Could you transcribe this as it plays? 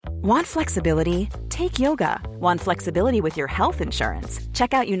Want flexibility? Take yoga. Want flexibility with your health insurance?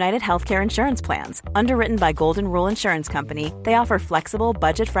 Check out United Healthcare Insurance Plans. Underwritten by Golden Rule Insurance Company, they offer flexible,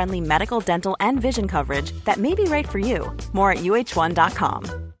 budget-friendly medical, dental, and vision coverage that may be right for you. More at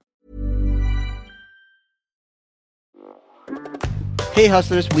uh1.com. Hey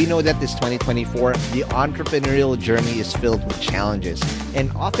hustlers, we know that this 2024, the entrepreneurial journey is filled with challenges. An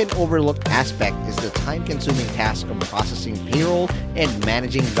often overlooked aspect is the time-consuming task of processing payroll and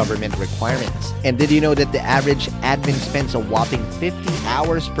managing government requirements. And did you know that the average admin spends a whopping 50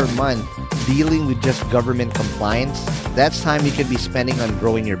 hours per month dealing with just government compliance? That's time you could be spending on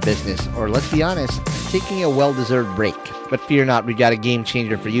growing your business, or let's be honest, taking a well-deserved break. But fear not, we got a game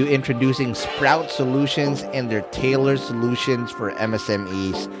changer for you, introducing Sprout Solutions and their tailored solutions for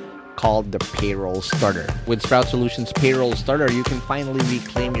MSMEs called the Payroll Starter. With Sprout Solutions Payroll Starter, you can finally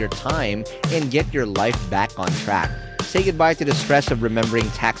reclaim your time and get your life back on track. Say goodbye to the stress of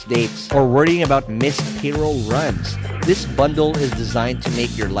remembering tax dates or worrying about missed payroll runs. This bundle is designed to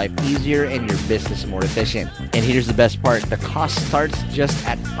make your life easier and your business more efficient. And here's the best part. The cost starts just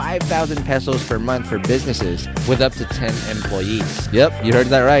at 5,000 pesos per month for businesses with up to 10 employees. Yep, you heard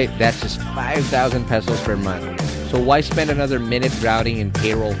that right. That's just 5,000 pesos per month. So why spend another minute drowning in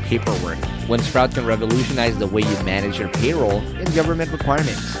payroll paperwork when Sprout can revolutionize the way you manage your payroll and government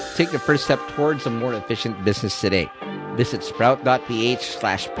requirements? Take the first step towards a more efficient business today. Visit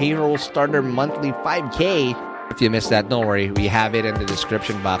sprout.ph/payroll starter monthly 5K. If you missed that, don't worry. We have it in the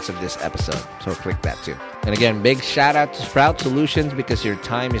description box of this episode. So click that too. And again, big shout out to Sprout Solutions because your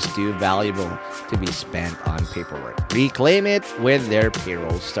time is too valuable to be spent on paperwork. Reclaim it with their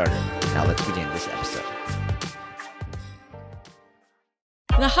Payroll Starter. Now let's begin this episode.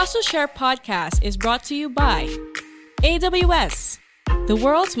 The Hustle Share podcast is brought to you by AWS, the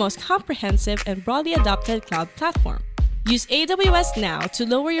world's most comprehensive and broadly adopted cloud platform. Use AWS now to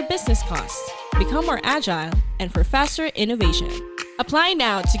lower your business costs, become more agile, and for faster innovation. Apply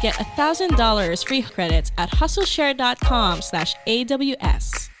now to get $1,000 free credits at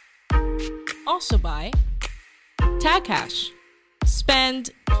hustleshare.com/AWS. Also by TagCash. Spend,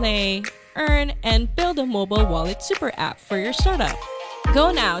 play, earn, and build a mobile wallet super app for your startup.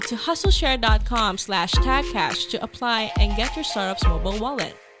 Go now to hustleshare.com/tagcash to apply and get your startup's mobile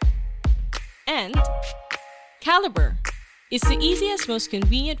wallet. And Caliber is the easiest, most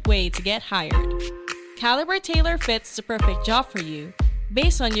convenient way to get hired. Caliber tailor fits the perfect job for you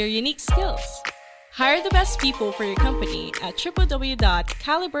based on your unique skills. Hire the best people for your company at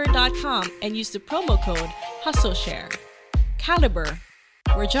www.caliber.com and use the promo code HustleShare. Caliber,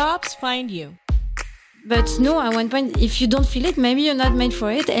 where jobs find you. But no, at one point, if you don't feel it, maybe you're not made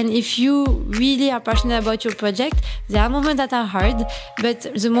for it. And if you really are passionate about your project, there are moments that are hard, but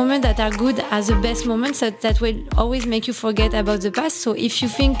the moments that are good are the best moments that will always make you forget about the past. So if you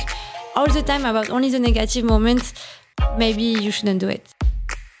think all the time about only the negative moments, maybe you shouldn't do it.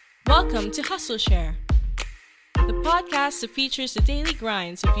 Welcome to Hustle Share, the podcast that features the daily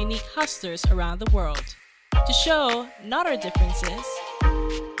grinds of unique hustlers around the world to show not our differences,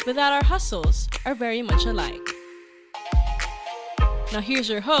 but that our hustles are very much alike. Now here's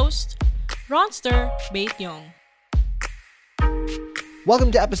your host, Ronster Baetiong.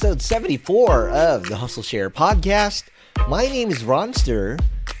 Welcome to episode 74 of the Hustle Share podcast. My name is Ronster,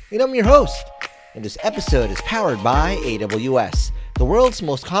 and I'm your host. And this episode is powered by AWS, the world's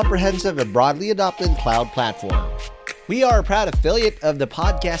most comprehensive and broadly adopted cloud platform. We are a proud affiliate of the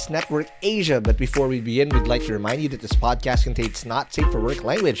Podcast Network Asia, but before we begin, we'd like to remind you that this podcast contains not safe for work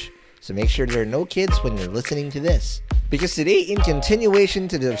language, so make sure there are no kids when you're listening to this. Because today, in continuation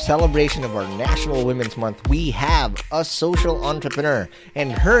to the celebration of our National Women's Month, we have a social entrepreneur,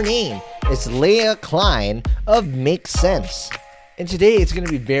 and her name is Leah Klein of Make Sense. And today, it's going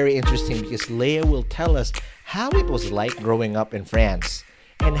to be very interesting because Leah will tell us how it was like growing up in France,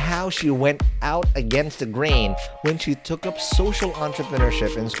 and how she went out against the grain when she took up social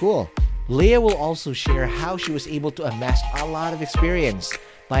entrepreneurship in school. Leah will also share how she was able to amass a lot of experience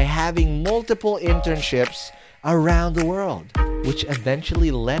by having multiple internships around the world, which eventually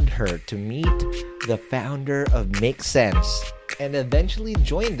led her to meet the founder of Make Sense and eventually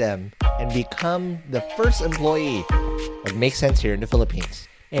join them and become the first employee of Make Sense here in the Philippines.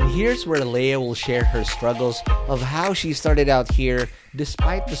 And here's where Leah will share her struggles of how she started out here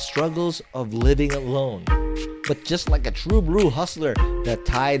despite the struggles of living alone. But just like a true blue hustler, the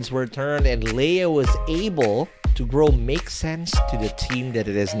tides were turned and Leah was able to grow Make Sense to the team that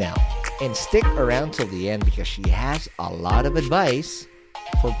it is now. And stick around till the end because she has a lot of advice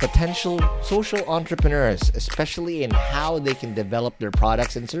for potential social entrepreneurs, especially in how they can develop their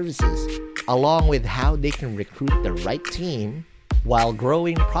products and services, along with how they can recruit the right team while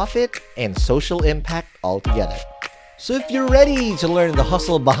growing profit and social impact altogether. So if you're ready to learn the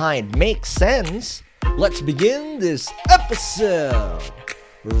hustle behind Make Sense, let's begin this episode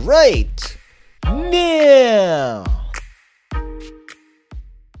right now.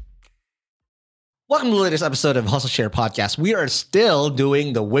 Welcome to the latest episode of Hustle Share Podcast. We are still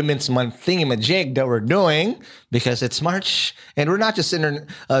doing the Women's Month thingamajig that we're doing because it's March, and we're not just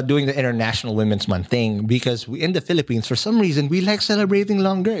doing the International Women's Month thing because in the Philippines, for some reason, we like celebrating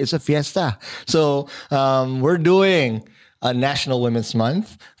longer. It's a fiesta. So we're doing a National Women's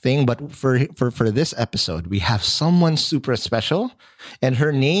Month thing, but for this episode, we have someone super special, and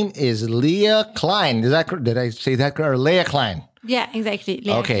her name is Leah Klein. Did I say that correct? Or Leah Klein? Yeah, exactly.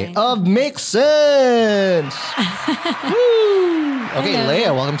 Leah Okay, Klein. of Make Sense. Woo! Okay, Hello.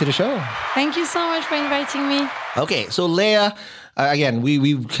 Leah, welcome to the show. Thank you so much for inviting me. Okay, so Leah, again,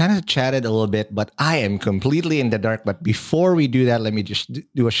 we've kind of chatted a little bit, but I am completely in the dark. But before we do that, let me just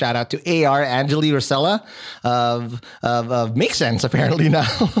do a shout out to AR, Angeli Rosella of Make Sense, apparently now.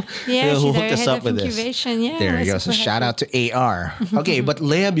 Yeah, who she's our hooked us head up of with this. incubation. Yeah, There we're you go. So super shout out to AR. Okay, but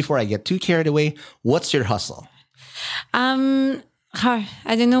Leah, before I get too carried away, what's your hustle? I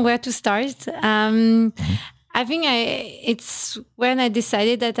don't know where to start. I think it's when I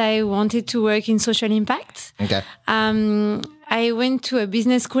decided that I wanted to work in social impact. Okay. I went to a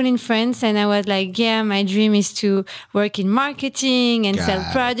business school in France and I was like, yeah, my dream is to work in marketing and sell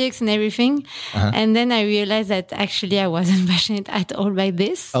products and everything. And then I realized that actually I wasn't passionate at all by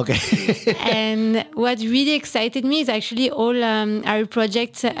this. Okay. And what really excited me is actually all our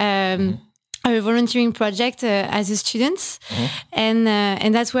projects, our volunteering project as a student. And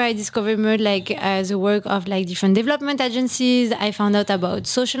that's where I discovered more like the work of like different development agencies. I found out about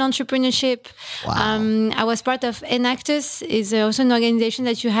social entrepreneurship. Wow. I was part of Enactus, is also an organization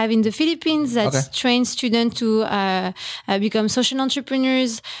that you have in the Philippines that trains students to become social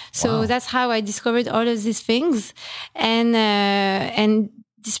entrepreneurs. So that's how I discovered all of these things. And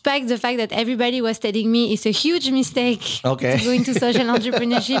despite the fact that everybody was telling me it's a huge mistake to go into social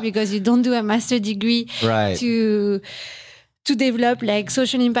entrepreneurship because you don't do a master degree to develop like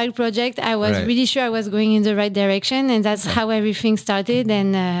social impact project, I was really sure I was going in the right direction, and that's how everything started.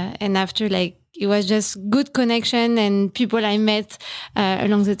 And after like it was just good connection and people I met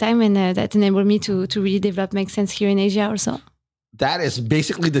along the time, and that enabled me to really develop Make Sense here in Asia also. That is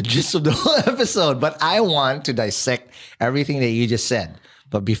basically the gist of the whole episode, but I want to dissect everything that you just said.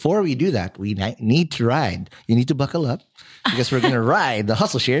 But before we do that, we need to ride. You need to buckle up because we're going to ride the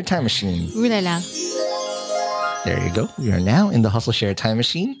Hustle Share Time Machine. Ooh la la. There you go. We are now in the Hustle Share Time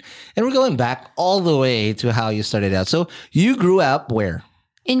Machine. And we're going back all the way to how you started out. So you grew up where?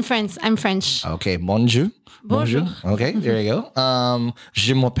 In France. I'm French. Okay. Bonjour. Bonjour. Okay. There you go.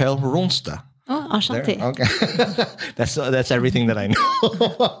 Je m'appelle Ronsta. Oh, enchanté. There, okay. That's everything that I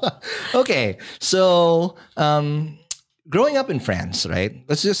know. Okay. So, growing up in France, right?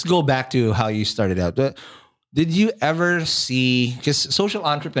 Let's just go back to how you started out. Did you ever see, because social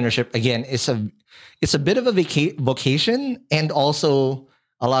entrepreneurship, again, it's a bit of a vocation and also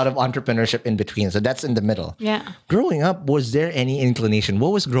a lot of entrepreneurship in between. So that's in the middle. Yeah. Growing up, was there any inclination?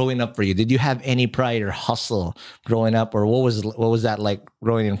 What was growing up for you? Did you have any pride or hustle growing up, or what was that like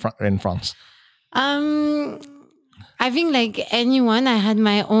growing in France? I think like anyone, I had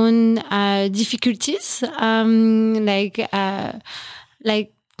my own difficulties. Like I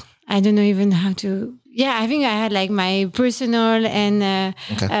don't know even how to. Yeah, I think I had like my personal and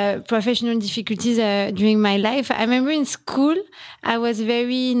professional difficulties during my life. I remember in school, I was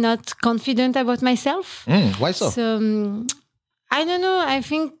very not confident about myself. Why so? So I don't know. I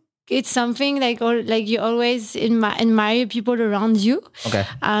think it's something like you always admire people around you. Okay.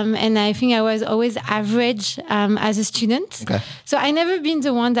 And I think I was always average as a student. Okay. So I never been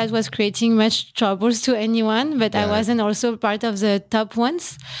the one that was creating much troubles to anyone, but I wasn't also part of the top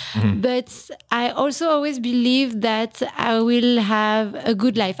ones. But I also always believe that I will have a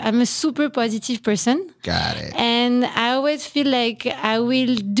good life. I'm a super positive person. Got it. And I always feel like I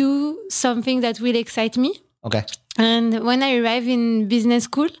will do something that will excite me. Okay. And when I arrived in business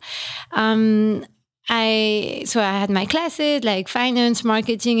school, I had my classes like finance,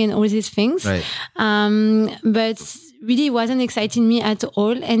 marketing, and all these things. Right. But really wasn't exciting me at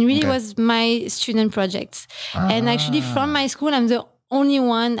all, and really was my student projects. And actually, from my school, I'm the only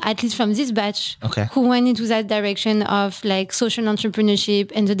one, at least from this batch, who went into that direction of like social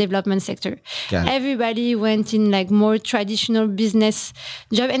entrepreneurship and the development sector. Everybody went in like more traditional business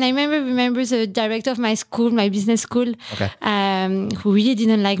job. And I remember the director of my school, my business school, who really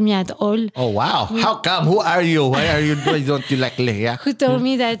didn't like me at all. Oh, wow. How come? Who are you? Why don't you like Leah? Who told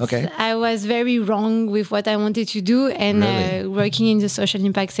me that I was very wrong with what I wanted to do, and working in the social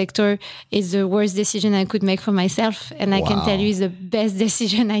impact sector is the worst decision I could make for myself. And I can tell you it's the best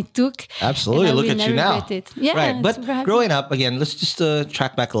decision I took. Absolutely. Look at you now. Yeah, right. But growing up, again, let's just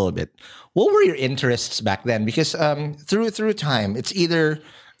track back a little bit. What were your interests back then? Because through time, it's you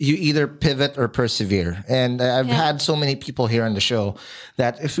either pivot or persevere. And I've had so many people here on the show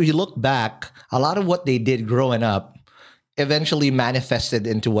that if we look back, a lot of what they did growing up eventually manifested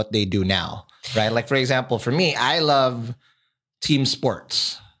into what they do now, right? Like, for example, for me, I love team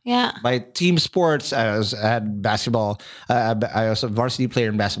sports. Yeah. By team sports, I had basketball. I was a varsity player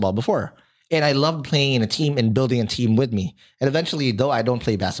in basketball before. And I loved playing in a team and building a team with me. And eventually, though I don't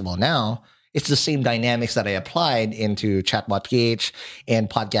play basketball now, it's the same dynamics that I applied into Chatbot PH and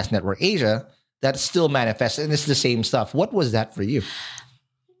Podcast Network Asia that still manifests. And it's the same stuff. What was that for you?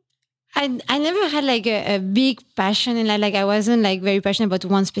 I never had like a big passion, and like I wasn't like very passionate about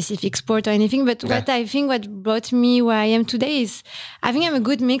one specific sport or anything. But what I think what brought me where I am today is I think I'm a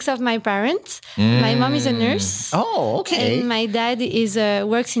good mix of my parents. My mom is a nurse. Oh, okay. And my dad is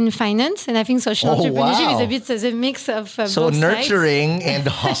works in finance, and I think social entrepreneurship is a bit of a mix of so both nurturing sides. And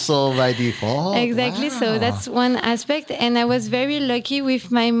hustle by default. Exactly. Wow. So that's one aspect, and I was very lucky with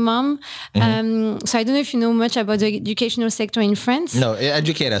my mom. So I don't know if you know much about the educational sector in France. No,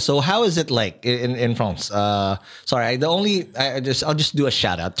 educate us. So how is it like in France? Sorry, I'll just do a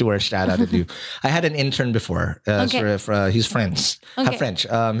shout out to you. I had an intern before. He's French. French.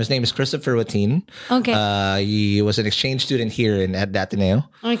 His name is Christopher Watine. Okay. He was an exchange student here at Ateneo.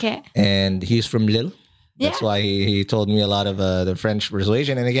 Okay. And he's from Lille. That's why he told me a lot of the French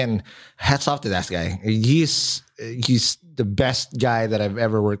persuasion. And again, hats off to that guy. He's the best guy that I've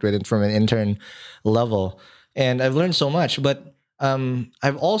ever worked with from an intern level. And I've learned so much. But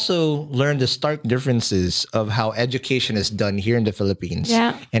I've also learned the stark differences of how education is done here in the Philippines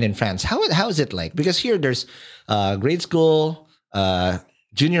and in France. How is it like? Because here there's grade school,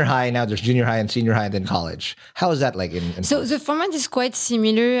 junior high. Now there's junior high and senior high and then college. How is that like in So the format is quite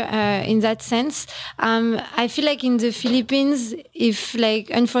similar in that sense. I feel like in the Philippines, if like,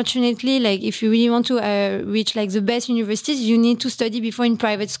 unfortunately, like if you really want to reach like the best universities, you need to study before in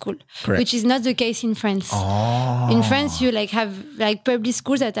private school, which is not the case in France. Oh. In France, you like have like public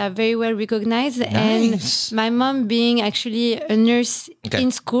schools that are very well recognized. And my mom being actually a nurse in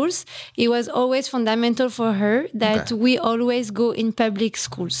schools, it was always fundamental for her that we always go in public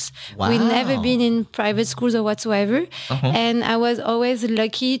schools. We've never been in private schools or whatsoever. And I was always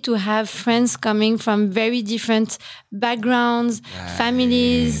lucky to have friends coming from very different backgrounds,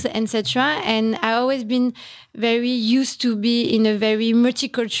 families, etc. And I always been very used to be in a very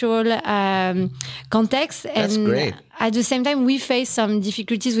multicultural context. That's and great. At the same time, we face some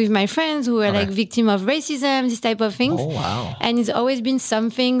difficulties with my friends who are like victim of racism, this type of things. Oh, wow. And it's always been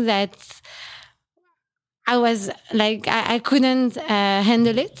something that I was like, I couldn't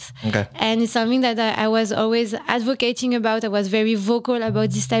handle it. And it's something that I was always advocating about. I was very vocal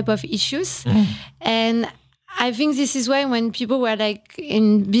about this type of issues. And I think this is why when people were like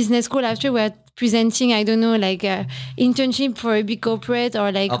in business school after were presenting, I don't know, like internship for a big corporate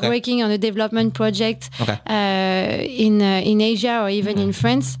or like working on a development project in Asia or even in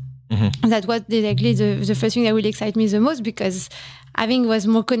France, that was exactly the first thing that will excite me the most, because I think it was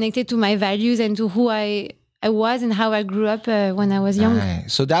more connected to my values and to who I was and how I grew up when I was young.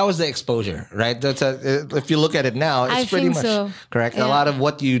 So that was the exposure, right? That's if you look at it now, it's pretty much correct. A lot of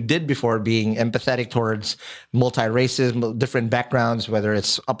what you did before, being empathetic towards multi-races, different backgrounds, whether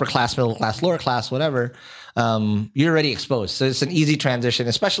it's upper class, middle class, lower class, whatever, you're already exposed. So it's an easy transition,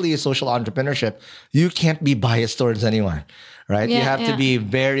 especially in social entrepreneurship. You can't be biased towards anyone, right? You have to be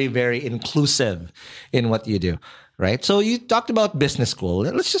very, very inclusive in what you do. Right. So you talked about business school.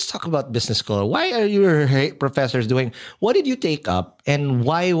 Let's just talk about business school. Why are your professors doing? What did you take up, and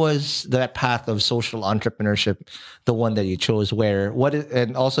why was that path of social entrepreneurship the one that you chose?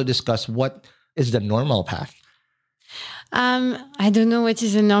 And also discuss what is the normal path. I don't know what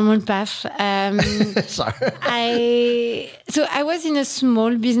is a normal path. Sorry. I was in a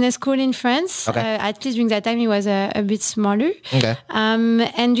small business school in France. At least during that time, it was a bit smaller.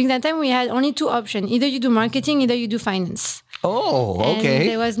 And during that time, we had only two options. Either you do marketing, either you do finance. Oh, And okay.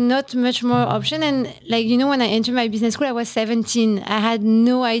 there was not much more option. And like, you know, when I entered my business school, I was 17. I had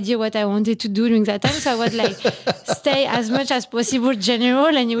no idea what I wanted to do during that time. So I was like, stay as much as possible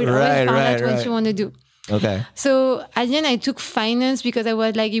general, and you will Right, always find right, out what right. you want to do. Okay. So at the end, I took finance because I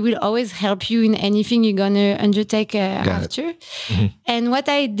was like, it will always help you in anything you're going to undertake after. And what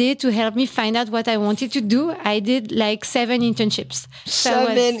I did to help me find out what I wanted to do, I did like 7 internships. So I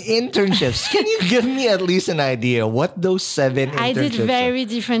was- 7 internships. Can you give me at least an idea what those 7 internships I did are? very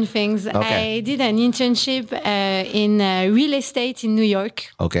different things. Okay. I did an internship in real estate in New York.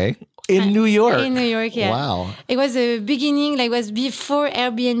 Okay. In New York. In New York, yeah. Wow. It was the beginning, like, was before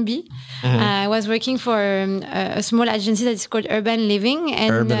Airbnb. I was working for a small agency that is called Urban Living,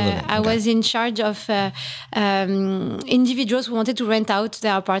 and Urban Living, I was in charge of individuals who wanted to rent out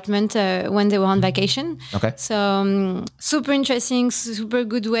their apartment when they were on vacation. Okay. So super interesting, super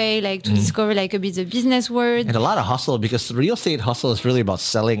good way, like, to discover like a bit the business world. And a lot of hustle, because the real estate hustle is really about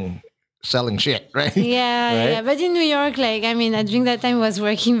selling shit, right? Yeah, Right? yeah. But in New York, like, I mean, during that time, it was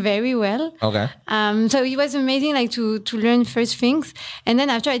working very well. Okay. So it was amazing, like, to learn first things. And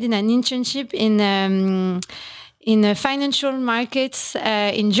then after, I did an internship in financial markets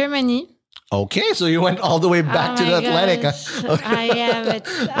in Germany. Okay, so you went all the way back to the Atlantic. Huh? Yeah, but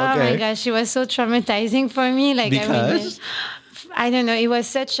oh Okay. my gosh, it was so traumatizing for me. Like, I mean, Because? I don't know. It was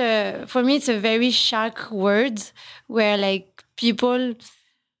such a, for me, it's a very sharp word where, like, people,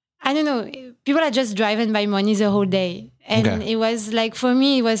 I don't know, people are just driven by money the whole day. And Okay. it was like, for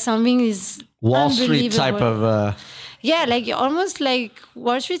me, it was something is Wall Street type unbelievable. of... Yeah, like, almost like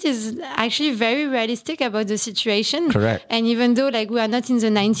Wall Street is actually very realistic about the situation. Correct. And even though, like, we are not in the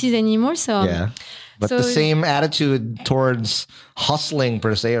 90s anymore, so yeah. But so- the same attitude towards hustling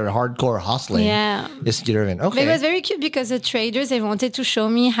per se, or hardcore hustling, Yeah. is driven. But Okay. it was very cute because the traders, they wanted to show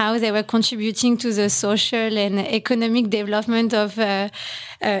me how they were contributing to the social and economic development of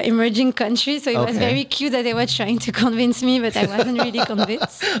emerging countries. So it was Okay. very cute that they were trying to convince me, but I wasn't really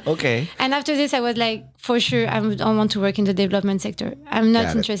convinced. Okay. And after this, I was like, for sure, I don't want to work in the development sector. I'm not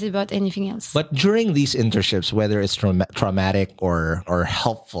Got it. interested about anything else. But during these internships, whether it's traumatic or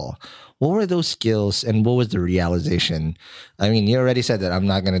helpful, what were those skills and what was the realization? I mean, you already said that I'm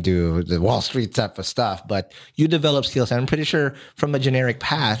not going to do the Wall Street type of stuff, but you develop skills. And I'm pretty sure from a generic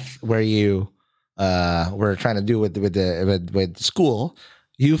path where you were trying to do with school,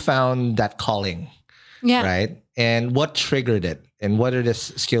 you found that calling, Yeah. right? And what triggered it? And what are the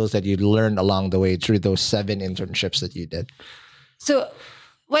skills that you learned along the way through those 7 internships that you did? So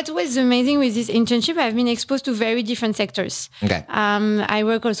what was amazing with this internship, I've been exposed to very different sectors. Okay. I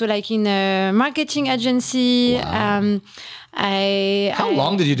work also like in a marketing agency. Wow. How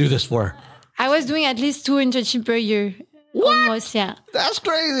long did you do this for? I was doing at least 2 internships per year. What? Almost, yeah. That's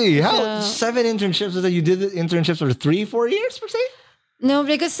crazy. How So- 7 internships that you did the internships for 3-4 years per se? No,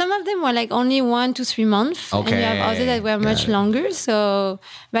 because some of them were like only 1 to 3 months. And you have Okay, others that were much got it. longer. So,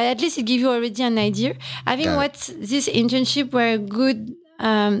 but at least it gives you already an idea. I think Got it. what this internship were good,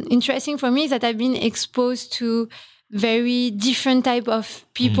 interesting for me is that I've been exposed to very different type of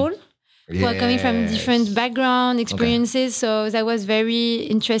people. Who are coming from different background, experiences. So that was very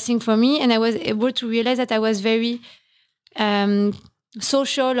interesting for me. And I was able to realize that I was very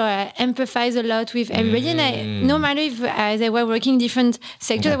social, or I empathize a lot with everybody. And no matter if they were working different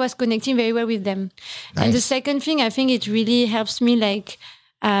sectors, I was connecting very well with them. And the Nice. second thing, I think it really helps me like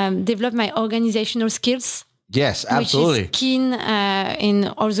develop my organizational skills, Yes, absolutely. which is keen in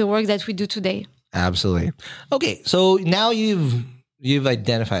all the work that we do today. Absolutely. Okay, so now you've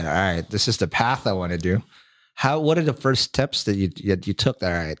identified, all right, this is the path I want to do. What are the first steps that you took? All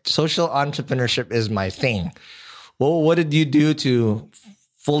right, social entrepreneurship is my thing. Well, what did you do to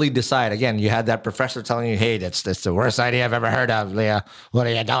fully decide? Again, you had that professor telling you, hey, that's the worst idea I've ever heard of, Leah. What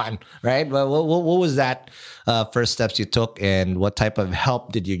are you doing? Right? But what was that first steps you took, and what type of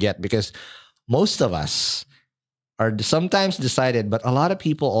help did you get? Because most of us are sometimes decided, but a lot of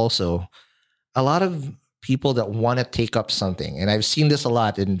people that want to take up something, and I've seen this a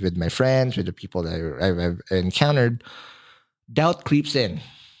lot with my friends, with the people that I've encountered, doubt creeps in.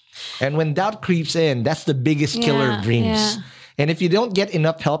 And when doubt creeps in, that's the biggest killer of Yeah, dreams. yeah. And if you don't get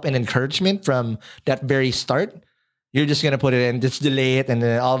enough help and encouragement from that very start, you're just going to put it in, just delay it, and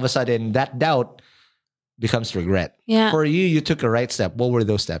then all of a sudden that doubt becomes regret. Yeah. For you took a right step. What were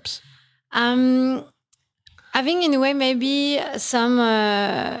those steps? I think in a way maybe some.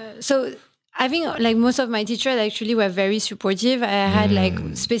 So I think like most of my teachers actually were very supportive. I had like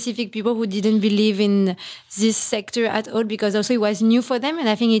specific people who didn't believe in this sector at all because also it was new for them. And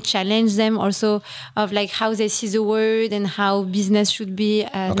I think it challenged them also of like how they see the world and how business should be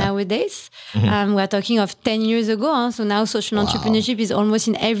nowadays. We're talking of 10 years ago. So now social entrepreneurship is almost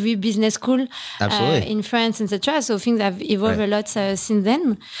in every business school in France, etc. So things have evolved a lot since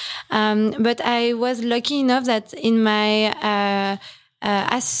then. But I was lucky enough that in my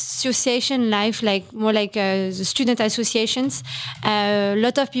association life, like more like the student associations, a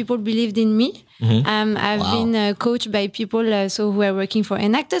lot of people believed in me. I've been coached by people who are working for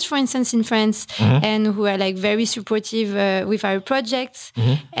Enactus, for instance, in France, and who are like very supportive with our projects.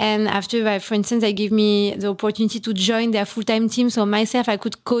 And after, for instance, they give me the opportunity to join their full-time team. So myself, I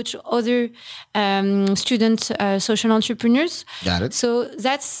could coach other student social entrepreneurs. Got it. So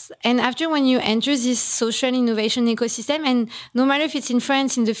and after when you enter this social innovation ecosystem, and no matter if it's in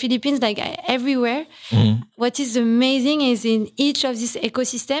France, in the Philippines, like everywhere, what is amazing is in each of this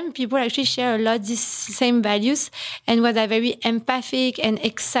ecosystem, people actually share a lot these same values and what are very empathic and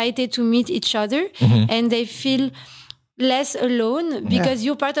excited to meet each other, and they feel less alone because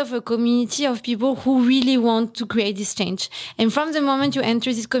you're part of a community of people who really want to create this change. And from the moment you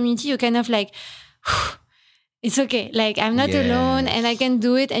enter this community, you kind of like, it's okay, like I'm not alone and I can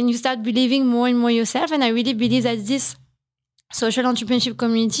do it, and you start believing more and more yourself. And I really believe that this social entrepreneurship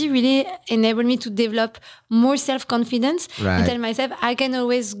community really enabled me to develop more self-confidence and tell myself I can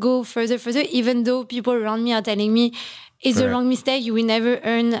always go further, even though people around me are telling me it's a wrong mistake, you will never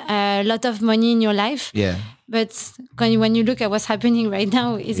earn a lot of money in your life. But when you look at what's happening right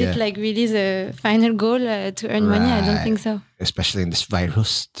now, is it like really the final goal to earn money? I don't think so. Especially in this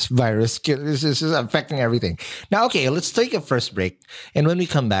virus. This is affecting everything. Now, okay, let's take a first break. And when we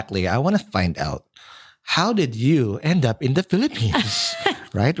come back, Leah, I want to find out, how did you end up in the Philippines?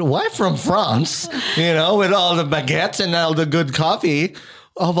 Right? Why from France? With all the baguettes and all the good coffee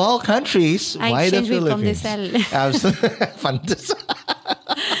of all countries. Why the Philippines? Absolutely. Pandesal.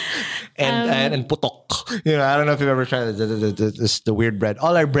 And putok. I don't know if you've ever tried the weird bread.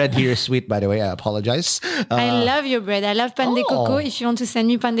 All our bread here is sweet, by the way. I apologize. I love your bread. I love pan de coco. If you want to send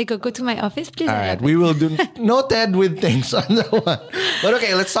me pan de coco to my office, please. All right. We will do noted with things on the one. But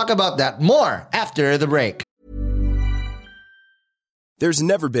okay, let's talk about that more after the break. There's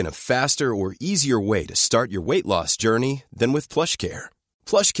never been a faster or easier way to start your weight loss journey than with PlushCare.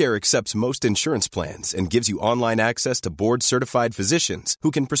 PlushCare accepts most insurance plans and gives you online access to board-certified physicians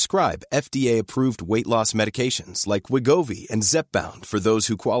who can prescribe FDA-approved weight loss medications like Wegovy and Zepbound for those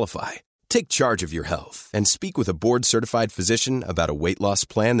who qualify. Take charge of your health and speak with a board-certified physician about a weight loss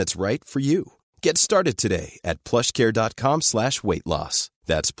plan that's right for you. Get started today at plushcare.com/weightloss.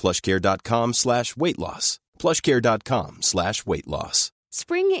 That's plushcare.com/weightloss. plushcare.com/weightloss.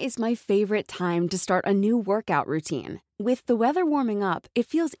 Spring is my favorite time to start a new workout routine. With the weather warming up, it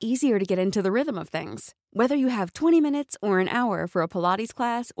feels easier to get into the rhythm of things. Whether you have 20 minutes or an hour for a Pilates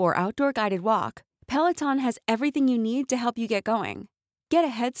class or outdoor guided walk, Peloton has everything you need to help you get going. Get a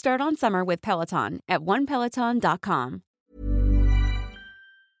head start on summer with Peloton at onepeloton.com.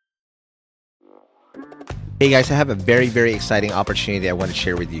 Hey guys, I have a very, very exciting opportunity I want to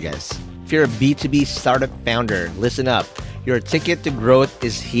share with you guys. If you're a B2B startup founder, listen up. Your ticket to growth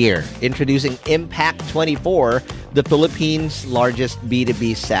is here. Introducing Impact 24, the Philippines' largest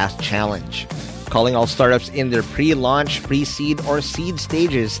B2B SaaS challenge. Calling all startups in their pre-launch, pre-seed, or seed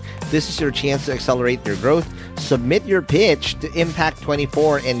stages, this is your chance to accelerate your growth. Submit your pitch to Impact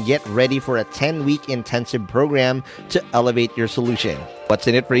 24 and get ready for a 10-week intensive program to elevate your solution. What's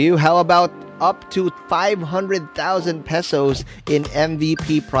in it for you? How about up to 500,000 pesos in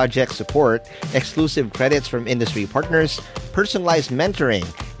MVP project support, exclusive credits from industry partners, personalized mentoring,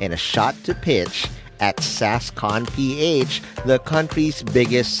 and a shot to pitch at SaaSCon PH, the country's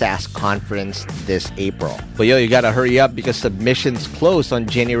biggest SaaS conference this April. But you gotta hurry up because submissions close on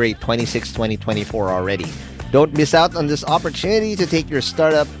January 26, 2024 already. Don't miss out on this opportunity to take your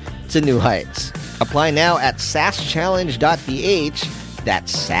startup to new heights. Apply now at SaaSchallenge.ph.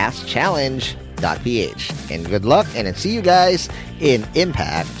 That's SaaSchallenge.ph. And good luck, and I'll see you guys in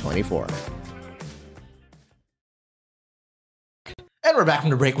Impact 24. And we're back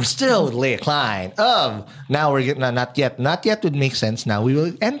from the break. We're still with Leah Klein now we're getting not yet would make sense. Now we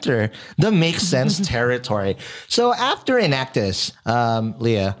will enter the make sense territory. So after Enactus,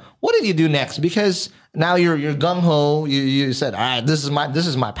 Leah, what did you do next? Because now you're gung-ho. You said, all right, this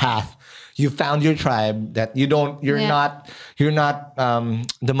is my path. You found your tribe that you're not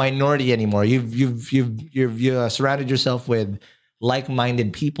the minority anymore. You've surrounded yourself with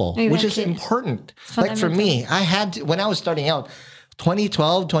like-minded people, which is important. Like for me, I had to, when I was starting out,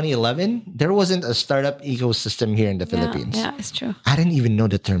 2012, 2011, there wasn't a startup ecosystem here in the Philippines. Yeah, it's true. I didn't even know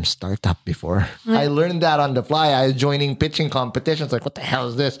the term startup before. I learned that on the fly. I was joining pitching competitions. Like, what the hell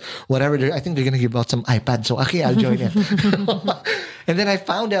is this? Whatever. I think they're going to give out some iPads. So, okay, I'll join in. And then I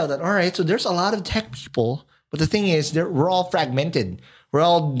found out that, all right, so there's a lot of tech people. But the thing is, we're all fragmented. We're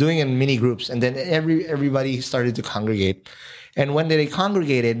all doing in mini groups. And then everybody started to congregate. And when they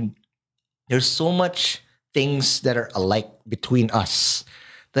congregated, there's so much things that are alike between us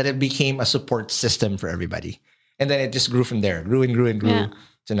that it became a support system for everybody. And then it just grew from there, grew and grew and grew. Yeah.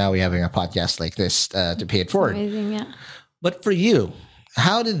 So now we're having a podcast like this to pay it forward. Amazing, yeah. But for you,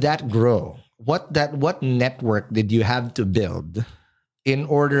 how did that grow? What network did you have to build in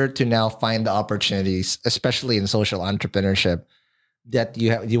order to now find the opportunities, especially in social entrepreneurship, that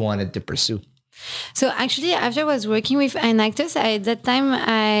you wanted to pursue? So actually, after I was working with Enactus, at that time,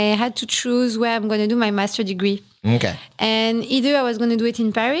 I had to choose where I'm going to do my master degree. Okay. And either I was going to do it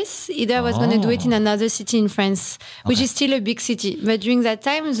in Paris, either I was going to do it in another city in France, which is still a big city. But during that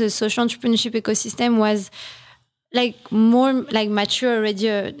time, the social entrepreneurship ecosystem was like more like mature already,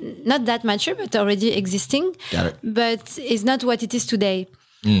 not that mature, but already existing. Got it. But it's not what it is today.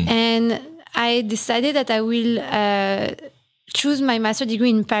 And I decided that I will choose my master degree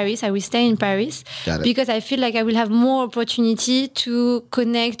in Paris. I will stay in Paris because I feel like I will have more opportunity to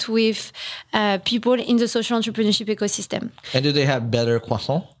connect with people in the social entrepreneurship ecosystem. And do they have better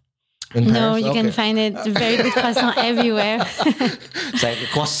croissant? No, you can find it very good croissant everywhere. It's like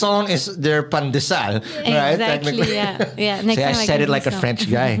croissant is their pandesal, right? Exactly, yeah. Next See, time I said it like a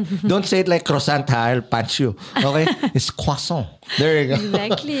French guy. Don't say it like croissant, I'll punch you. Okay? It's croissant. There you go.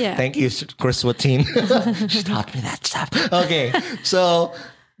 Exactly, yeah. Thank you, Chris Watine. She taught me that stuff. Okay, so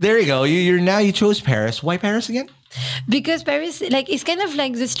there you go. You chose Paris. Why Paris again? Because Paris, like, it's kind of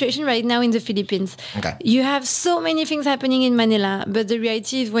like the situation right now in the Philippines. Okay. You have so many things happening in Manila, but the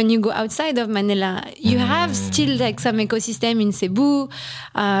reality is when you go outside of Manila, you have still like some ecosystem in Cebu,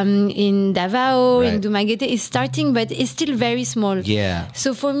 in Davao, in Dumaguete. It's starting, but it's still very small. Yeah.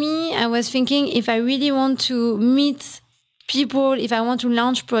 So for me, I was thinking if I really want to meet people, if I want to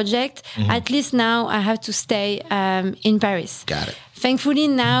launch project, at least now I have to stay in Paris. Got it. Thankfully,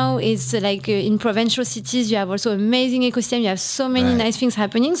 now it's like in provincial cities, you have also amazing ecosystem. You have so many nice things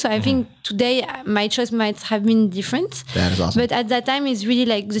happening. So I think today my choice might have been different. That is awesome. But at that time, it's really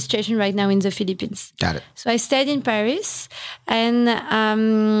like the situation right now in the Philippines. Got it. So I stayed in Paris, and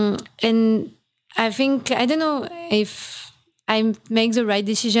I think, I don't know if I make the right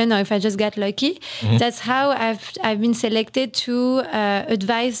decision or if I just got lucky. That's how I've been selected to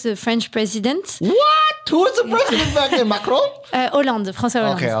advise the French president. What? Who was the president back then? Macron? Hollande, François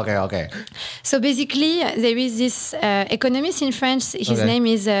Hollande. Okay. So basically, there is this economist in France. His name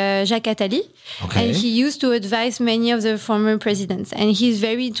is Jacques Attali. Okay. And he used to advise many of the former presidents. And he's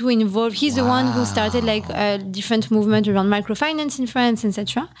very too involved. He's the one who started like a different movement around microfinance in France,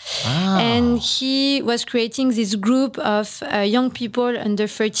 etc. Wow. And he was creating this group of young people under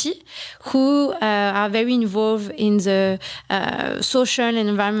 30 who are very involved in the social and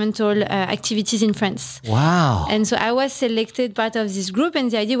environmental activities in France. Wow. And so I was selected part of this group, and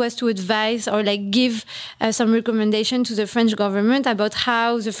the idea was to advise or like give some recommendation to the French government about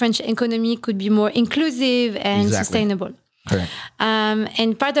how the French economy could be more inclusive and sustainable. Correct.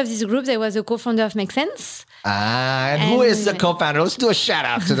 And part of this group, there was a co-founder of Make Sense. And who is the co-founder? Let's do a shout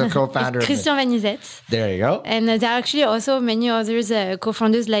out to the co-founder. Christian Vanizet. There you go. And there are actually also many others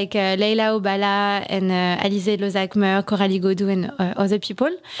co-founders like Leila Obala and Alizé Lozac-Mer, Coralie Godou, and other people.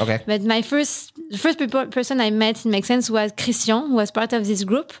 Okay. But the first person I met in Make Sense was Christian, who was part of this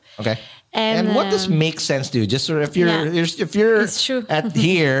group. Okay. And what does Make Sense do? Just sort of if you're at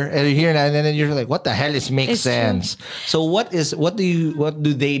here and then you're like, what the hell is Make Sense? True. So what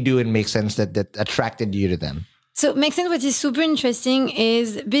do they do in Make Sense that attracted you to them? So Make Sense, what is super interesting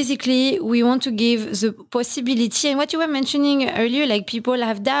is basically we want to give the possibility, and what you were mentioning earlier, like people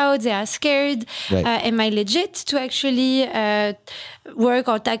have doubts, they are scared. Am I legit to actually work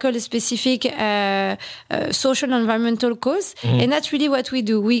or tackle a specific social environmental cause? And that's really what we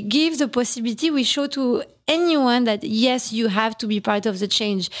do. We give the possibility, we show to anyone that yes, you have to be part of the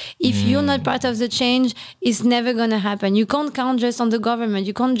change. If you're not part of the change, it's never going to happen. You can't count just on the government.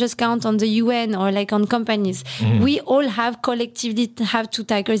 You can't just count on the UN or like on companies. We all have collectively have to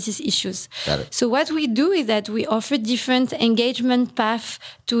tackle these issues. So what we do is that we offer different engagement paths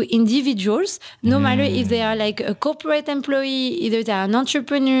to individuals, no matter if they are like a corporate employee, either they they're an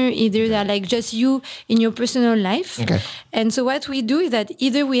entrepreneur, either they're like just you in your personal life. Okay. And so what we do is that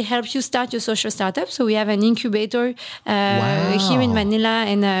either we help you start your social startup. So we have an incubator here in Manila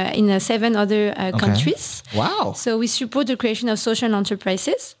and in 7 other countries. Wow. So we support the creation of social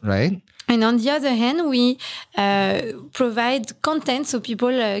enterprises. Right. And on the other hand, we provide content so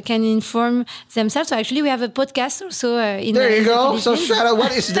people can inform themselves. So actually, we have a podcast also. There you go. So shout out.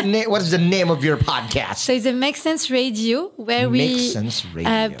 What is the name? What is the name of your podcast? So it's a Make Sense Radio, where we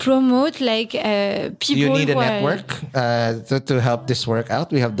promote like people. You need a who network to help this work out.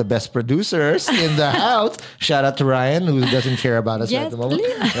 We have the best producers in the house. Shout out to Ryan, who doesn't care about us at the moment.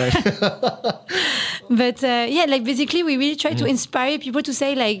 But like basically, we really try to inspire people to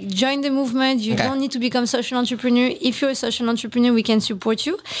say like, join the movement. You don't need to become social entrepreneur. If you're a social entrepreneur, we can support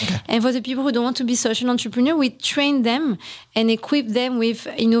you. And for the people who don't want to be social entrepreneur, we train them and equip them with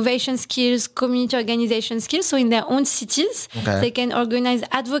innovation skills, community organization skills. So in their own cities, they can organize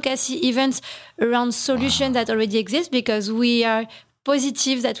advocacy events around solutions that already exist, because we are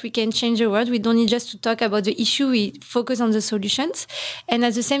positive that we can change the world. We don't need just to talk about the issue. We focus on the solutions. And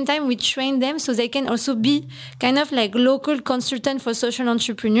at the same time, we train them so they can also be kind of like local consultant for social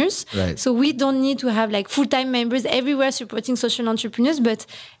entrepreneurs. Right. So we don't need to have like full-time members everywhere supporting social entrepreneurs, but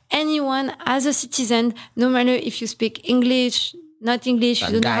anyone as a citizen, no matter if you speak English, not English,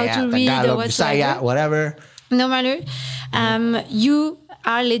 you don't know how to read or whatsoever. Whatever. No matter, you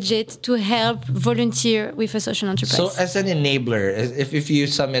are legit to help volunteer with a social enterprise. So as an enabler, if you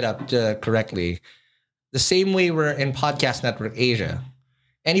sum it up correctly, the same way we're in Podcast Network Asia,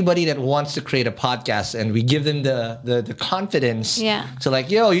 anybody that wants to create a podcast and we give them the confidence to like,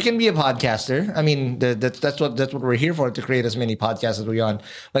 yo, you can be a podcaster. I mean, that's what we're here for, to create as many podcasts as we want.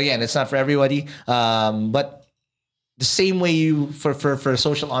 But again, it's not for everybody. But the same way you for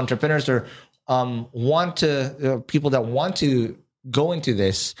social entrepreneurs or people that want to go into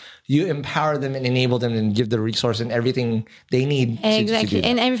this, you empower them and enable them and give the resource and everything they need. Exactly. To do that.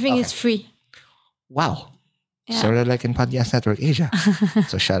 And everything is free. Wow. Yeah. Sort of like in Podcast Network Asia.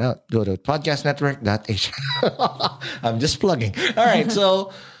 So shout out. Go to podcastnetwork.asia. I'm just plugging. All right.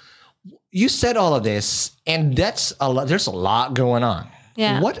 So you said all of this, and that's a lot. There's a lot going on.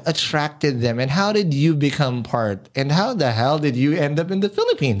 Yeah. What attracted them, and how did you become part, and how the hell did you end up in the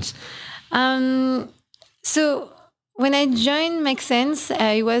Philippines? So when I joined Make Sense,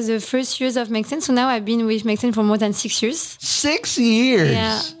 it was the first years of Make Sense. So now I've been with Make Sense for more than 6 years. 6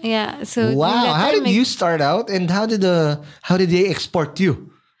 years. Yeah. So wow. How did you start out, and how did they export you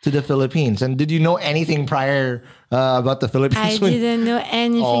to the Philippines? And did you know anything prior about the Philippines? I didn't know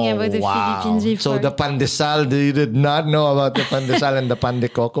anything about the Philippines before. So the pandesal, you did not know about the pandesal and the pan de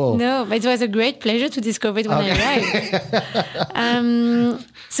coco. No, but it was a great pleasure to discover it when I arrived.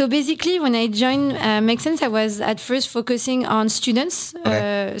 So basically, when I joined Make Sense, I was at first focusing on students.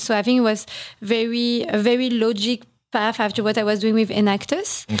 So I think it was a very logic path after what I was doing with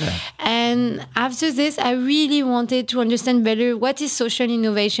Enactus. And after this, I really wanted to understand better what is social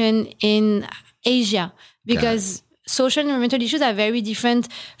innovation in Asia, because social and environmental issues are very different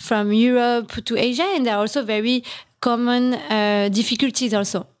from Europe to Asia, and there are also very common difficulties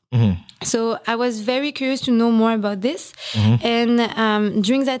also. So I was very curious to know more about this. And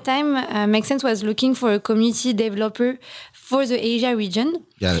during that time, Make Sense was looking for a community developer for the Asia region.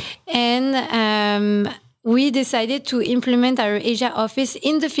 Got it. And we decided to implement our Asia office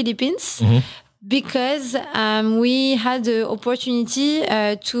in the Philippines because we had the opportunity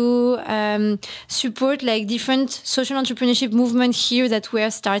to support like different social entrepreneurship movements here that were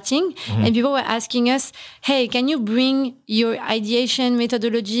starting. And people were asking us, hey, can you bring your ideation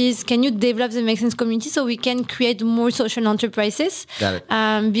methodologies? Can you develop the Make Sense community so we can create more social enterprises? Got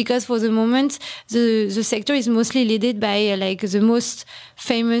it. Because for the moment, the sector is mostly led by like the most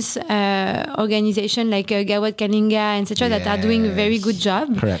famous organization like Gawad Kalinga, etc., that are doing a very good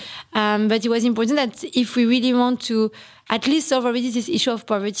job. Correct. But it was important that if we really want to at least solve already this issue of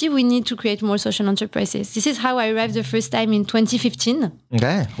poverty, we need to create more social enterprises. This is how I arrived the first time in 2015.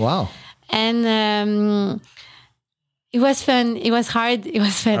 Okay, wow. And it was fun. It was hard. It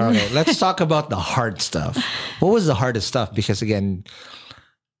was fun. Okay, let's talk about the hard stuff. What was the hardest stuff? Because again,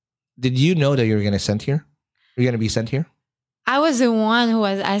 did you know that you were going to send here? You're going to be sent here? I was the one who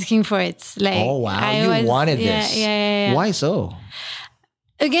was asking for it. Like, oh, wow. You wanted this. Yeah. Why so?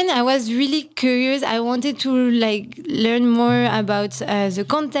 Again, I was really curious. I wanted to like learn more about the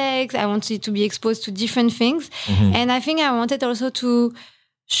context. I wanted to be exposed to different things. And I think I wanted also to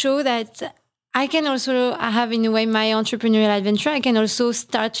show that I can also have, in a way, my entrepreneurial adventure. I can also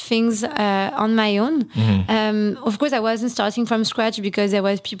start things on my own. Of course, I wasn't starting from scratch because there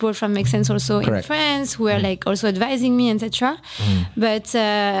was people from Make Sense also in France who were like also advising me, etc. But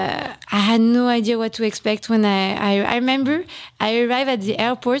I had no idea what to expect when I remember I arrived at the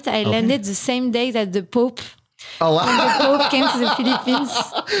airport. I landed the same day that the Pope. Oh, wow. When the Pope came to the Philippines.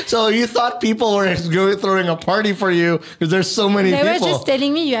 So you thought people were throwing a party for you because there's so many people. They were just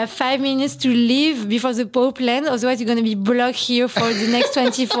telling me you have 5 minutes to leave before the Pope lands. Otherwise, you're going to be blocked here for the next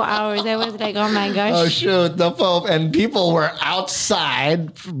 24 hours. I was like, oh my gosh. Oh, shoot. The Pope. And people were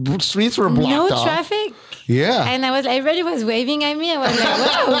outside. Streets were blocked off. No traffic. Yeah. And everybody was waving at me. I was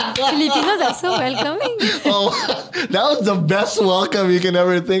like, wow, Filipinos are so welcoming. Oh, that was the best welcome you can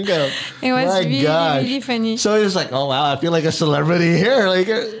ever think of. It was really funny. So it was like, oh, wow, I feel like a celebrity here. Like,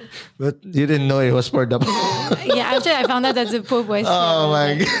 but you didn't know it was for the Yeah, after I found out that the Pope was Oh,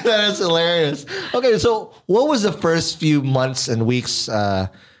 my God. That is hilarious. Okay, so what was the first few months and weeks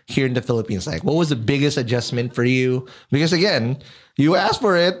here in the Philippines like? What was the biggest adjustment for you? Because, again, you asked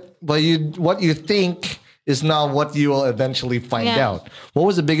for it, but what you think is not what you will eventually find out. What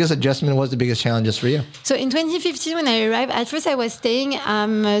was the biggest adjustment? What was the biggest challenges for you? So in 2015, when I arrived, at first I was staying,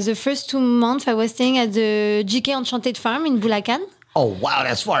 the first 2 months, I was staying at the GK Enchanted Farm in Bulacan. Oh, wow,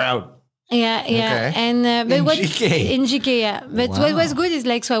 that's far out. Yeah. Okay. And in GK. In GK, yeah. But what was good is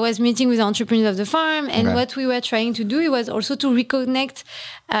so I was meeting with the entrepreneurs of the farm, and what we were trying to do, it was also to reconnect,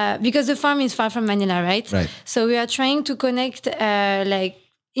 because the farm is far from Manila, right? Right. So we are trying to connect,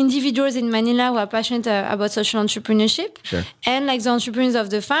 individuals in Manila who are passionate about social entrepreneurship and the entrepreneurs of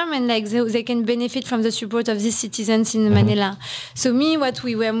the farm, and they can benefit from the support of these citizens in Manila. So what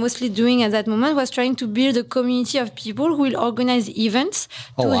we were mostly doing at that moment was trying to build a community of people who will organize events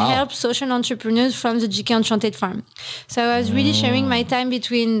to help social entrepreneurs from the GK Enchanted Farm. So I was really sharing my time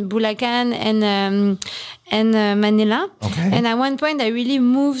between Bulacan and Manila. Okay. And at one point I really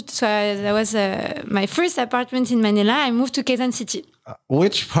moved. So that was my first apartment in Manila. I moved to Quezon City.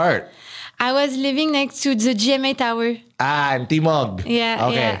 Which part? I was living next to the GMA Tower. In Timog. Yeah.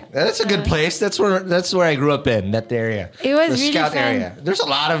 Okay. Yeah. That's a good place. That's where I grew up in, that area. It was the really Scout fun. area. There's a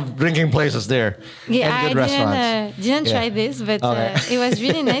lot of drinking places there. Yeah, and good I didn't try this, but it was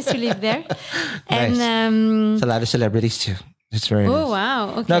really nice to live there. And there's a lot of celebrities too. It's very nice. Oh, wow.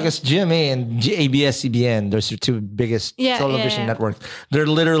 Okay. No, because GMA and ABS-CBN, those are two biggest television networks. They're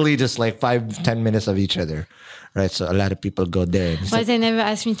literally just 5-10 minutes of each other. Right, so a lot of people go there. But they never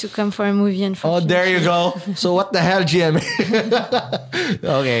asked me to come for a movie, unfortunately. Oh, there you go. So what the hell, GMA?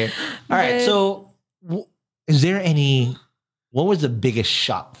 Okay. All right. So is there what was the biggest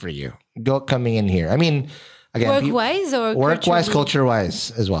shock for you coming in here? I mean, again. Work-wise or work-wise,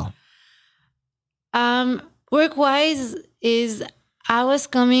 culture-wise as well? Work-wise is I was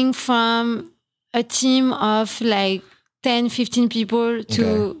coming from a team of 10, 15 people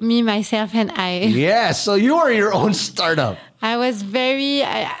to me, myself, and I. Yeah, so you are your own startup. I was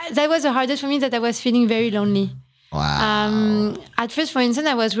that was the hardest for me, that I was feeling very lonely. Wow. At first, for instance,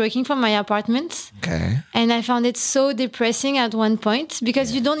 I was working from my apartment. Okay. And I found it so depressing at one point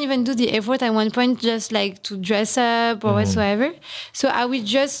because you don't even do the effort at one point just to dress up or whatsoever. So I would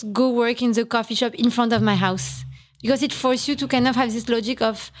just go work in the coffee shop in front of my house because it forced you to kind of have this logic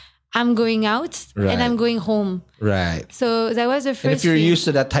of I'm going out and I'm going home. Right. So that was the first. And if you're used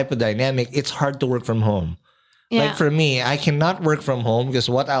to that type of dynamic, it's hard to work from home. Yeah. Like for me, I cannot work from home because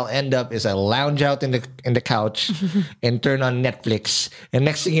what I'll end up is I lounge out in the couch and turn on Netflix. And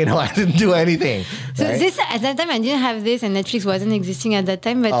next thing you know, I didn't do anything. So this at that time I didn't have this, and Netflix wasn't existing at that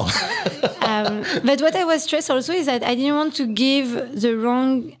time. But but what I was stressed also is that I didn't want to give the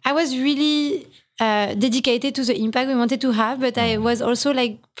wrong. I was really dedicated to the impact we wanted to have, but I was also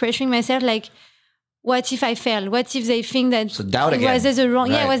pressuring myself, what if I fail? What if they think that it was the wrong?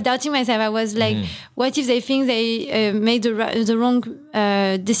 Right. Yeah, I was doubting myself. I was what if they think they made the wrong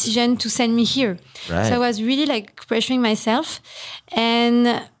decision to send me here? Right. So I was really pressuring myself,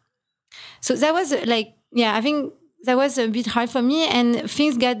 and so that was I think that was a bit hard for me. And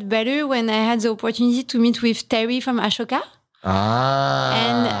things got better when I had the opportunity to meet with Terry from Ashoka.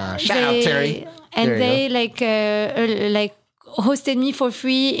 And shout out Terry. And they hosted me for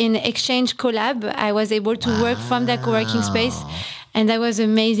free in Exchange Collab. I was able to work from that co-working space. And that was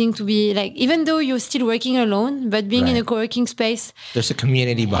amazing to be even though you're still working alone, but being in a co-working space. There's a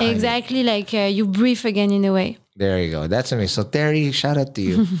community behind it. Exactly. You breathe again in a way. There you go. That's amazing. So Terry, shout out to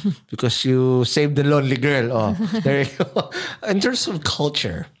you because you saved the lonely girl. Oh, there you go. In terms of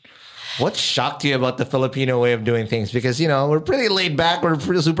culture, What shocked you about the Filipino way of doing things? Because, we're pretty laid back. We're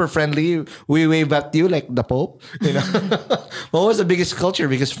pretty super friendly. We wave at you like the Pope, What was the biggest culture?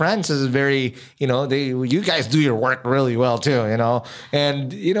 Because France is very, you guys do your work really well too,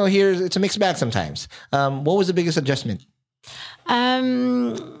 And, here it's a mixed bag sometimes. What was the biggest adjustment? I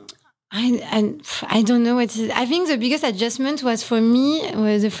don't know what it is. I think the biggest adjustment was for me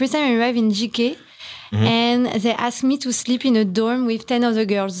was the first time I arrived in GK, and they asked me to sleep in a dorm with 10 other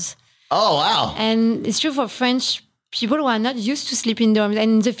girls. Oh, wow. And it's true for French people who are not used to sleep in dorms. And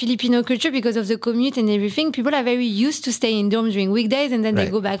in the Filipino culture, because of the commute and everything, people are very used to stay in dorms during weekdays, and then they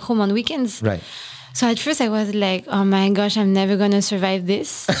go back home on weekends. Right. So at first I was like, oh my gosh, I'm never going to survive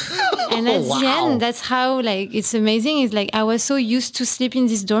this. And at the end, that's how, it's amazing. It's like, I was so used to sleep in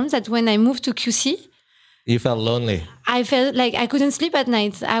these dorms that when I moved to QC, you felt lonely. I felt like I couldn't sleep at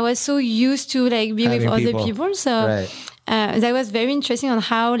night. I was so used to be with other people. So that was very interesting on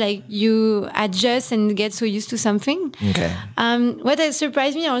how you adjust and get so used to something. Okay. What has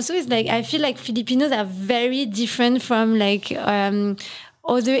surprised me also is I feel like Filipinos are very different from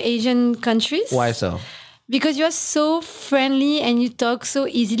other Asian countries. Why so? Because you are so friendly and you talk so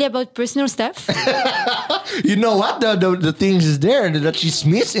easily about personal stuff. You know what? The things is there that she's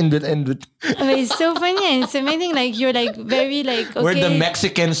missing. But it's so funny and it's amazing. You're very okay. We're the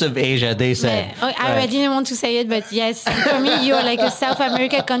Mexicans of Asia, they say. I didn't want to say it, but yes, for me, you're a South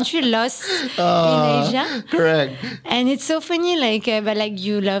America country lost in Asia. Correct. And it's so funny, but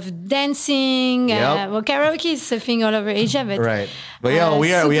you love dancing. Karaoke is a thing all over Asia, but right. But we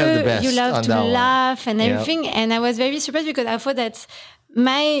have the best. You love on to that laugh one. and everything, and I was very surprised because I thought that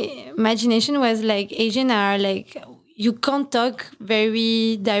my imagination was Asian are you can't talk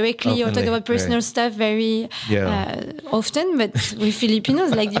very directly or talk about personal stuff very often, but with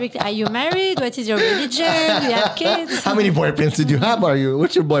Filipinos, directly, are you married? What is your religion? Do you have kids? How many boyfriends did you have?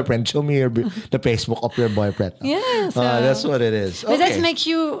 What's your boyfriend? Show me the Facebook of your boyfriend. Yeah, that's what it is. But that makes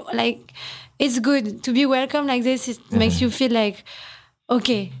you it's good to be welcome like this. It makes you feel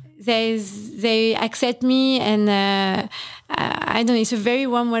okay, they accept me, and I don't know, it's a very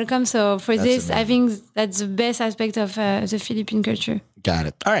warm welcome. So for this, amazing. I think that's the best aspect of the Philippine culture. Got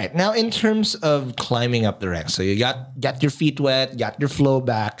it. All right. Now, in terms of climbing up the ranks, so you got your feet wet, got your flow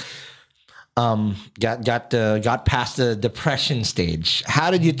back, got past the depression stage. How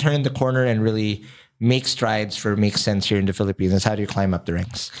did you turn the corner and really make strides for Make Sense here in the Philippines? How do you climb up the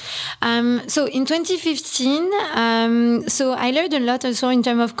ranks? So in 2015, so I learned a lot also in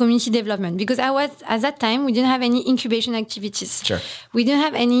terms of community development, because at that time, we didn't have any incubation activities. Sure. We didn't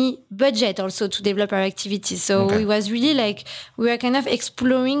have any budget also to develop our activities. So it was really we were kind of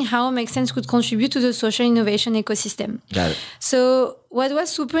exploring how Make Sense could contribute to the social innovation ecosystem. Got it. So what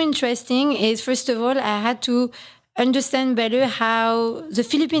was super interesting is, first of all, I had to understand better how the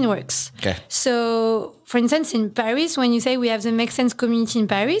Philippines works. Okay. So, for instance, in Paris, when you say we have the Make Sense community in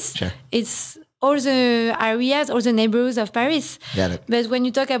Paris, it's all the areas, all the neighborhoods of Paris. Got it. But when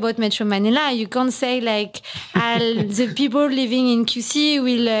you talk about Metro Manila, you can't say the people living in QC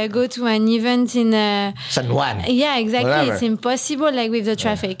will go to an event in San Juan. Yeah, exactly. Whatever. It's impossible with the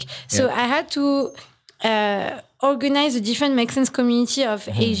traffic. So I had to organize a different Make Sense community of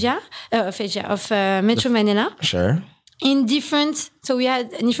Metro Manila. Sure. In different, so we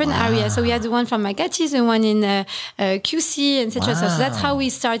had different areas. So we had the one from Makati, the one in QC, etc. So that's how we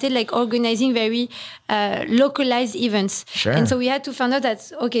started organizing very localized events. Sure. And so we had to find out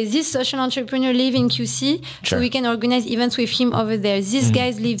that, okay, this social entrepreneur lives in QC, so we can organize events with him over there. These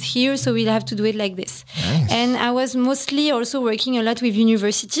guys live here, so we'll have to do it like this. Nice. And I was mostly also working a lot with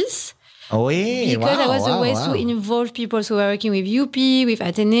universities. Oh, yeah. Because there was a way to involve people. So we were working with UP, with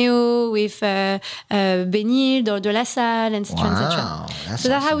Ateneo, with Benil, or De La Salle, etc. Wow, so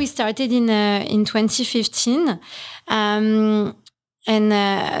that's how we started in 2015. But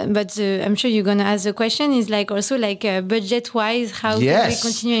I'm sure you're gonna ask the question is also budget wise, how can we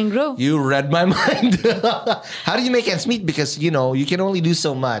continue and grow? You read my mind. How do you make ends meet? Because you can only do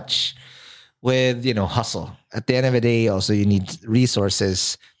so much with hustle. At the end of the day, also you need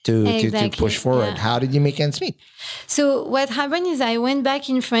resources to push forward. Yeah. How did you make ends meet? So what happened is I went back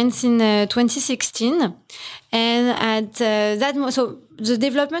in France in 2016, and at so the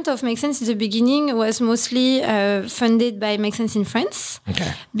development of Make Sense in the beginning was mostly funded by Make Sense in France.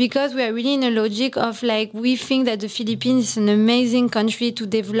 Okay. Because we are really in a logic of we think that the Philippines is an amazing country to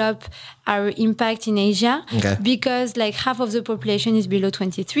develop our impact in Asia. Okay. Because half of the population is below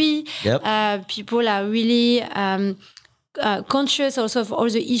 23. Yep. People are really conscious also of all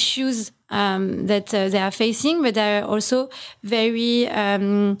the issues that they are facing, but they are also very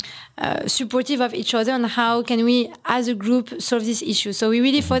supportive of each other on how can we, as a group, solve this issue. So we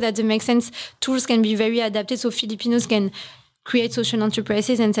really thought that the Make Sense tools can be very adapted so Filipinos can create social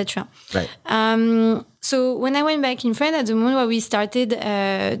enterprises, etc. Right. So when I went back in France, at the moment where we started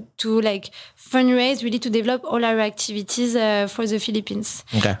to like fundraise, really to develop all our activities for the Philippines.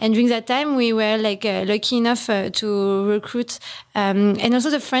 Okay. And during that time, we were like lucky enough to recruit, and also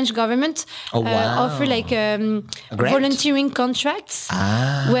the French government offer like volunteering contracts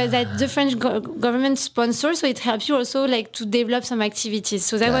where that the French government sponsors. So it helps you also like to develop some activities.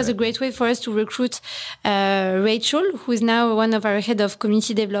 So that was a great way for us to recruit Rachel, who is now one of our head of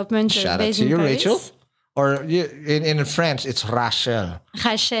community development. Shout out to you, Rachel. Or in French, it's Rachel.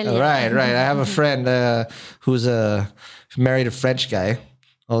 Rachel. Right. I have a friend who's married a French guy.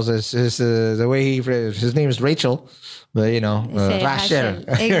 Also, the way his name is Rachel, but Rachel.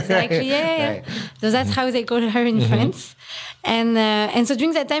 Exactly. Yeah. Right. So that's how they call her in France. And so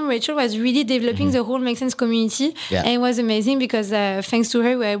during that time, Rachel was really developing the whole Make Sense community. Yeah. And it was amazing because thanks to her,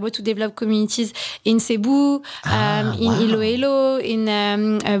 we were able to develop communities in Cebu, in Iloilo, in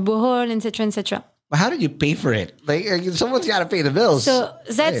Bohol, etc., etc. But how did you pay for it? Like someone's got to pay the bills. So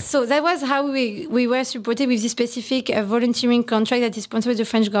that was how we were supported with this specific volunteering contract that is sponsored by the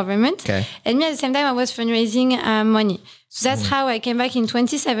French government. Okay. And me at the same time I was fundraising money. So that's how I came back in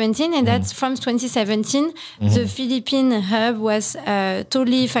 2017, and that's from 2017 the Philippine hub was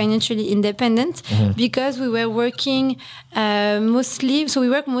totally financially independent because we were working mostly. So we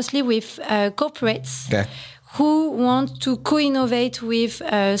work mostly with corporates. Okay. Who want to co-innovate with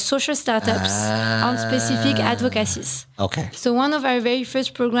social startups on specific advocacies. Okay. So one of our very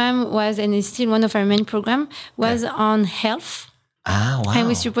first program was, and it's still one of our main program, was on health. Wow. And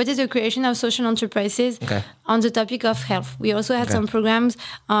we supported the creation of social enterprises on the topic of health. We also had some programs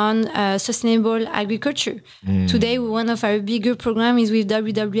on sustainable agriculture. Today, one of our bigger programs is with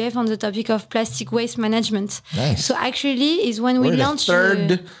WWF on the topic of plastic waste management. Nice. So actually is when we launched...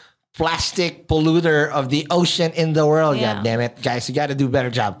 third plastic polluter of the ocean in the world. Yeah. God damn it. Guys, you got to do a better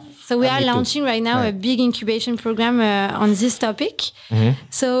job. So we are launching right now a big incubation program on this topic.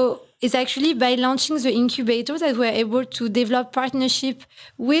 So it's actually by launching the incubator that we're able to develop partnership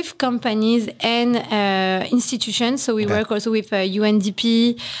with companies and institutions. So we work also with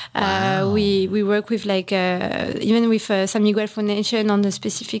UNDP. We work with like even with San Miguel Foundation on the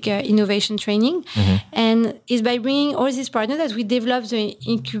specific innovation training. And it's by bringing all these partners that we develop the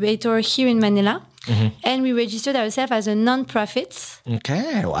incubator here in Manila. And we registered ourselves as a non-profit.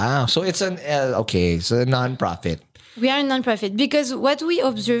 Okay, wow. So it's it's a non-profit. We are a non-profit because what we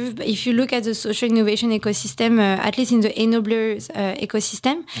observe, if you look at the social innovation ecosystem, at least in the enablers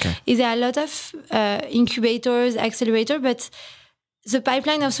ecosystem, is there are a lot of incubators, accelerators, but the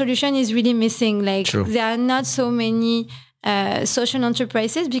pipeline of solution is really missing. Like there are not so many social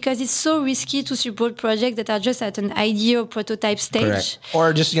enterprises because it's so risky to support projects that are just at an idea or prototype stage. Correct.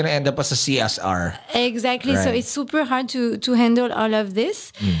 Or just going to end up as a CSR. Exactly. Right. So it's super hard to handle all of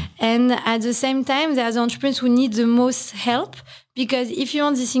this. And at the same time, there's entrepreneurs who need the most help because if you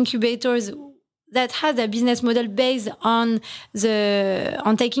want these incubators that have a business model based on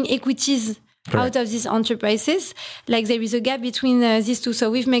taking equities out of these enterprises, like there is a gap between these two. So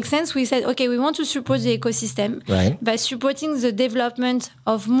with Make Sense, we said, okay, we want to support the ecosystem by supporting the development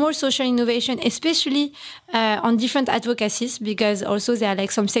of more social innovation, especially on different advocacies, because also there are like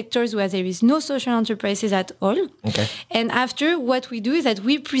some sectors where there is no social enterprises at all. Okay. And after, what we do is that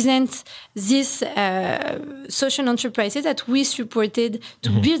we present these social enterprises that we supported to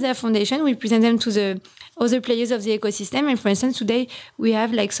build their foundation. We present them to the other players of the ecosystem. And for instance, today we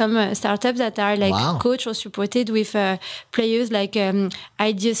have like some startups that are like coached or supported with players like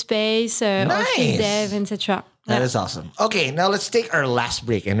Ideaspace or FeedDev, etc. That is awesome. Okay, now let's take our last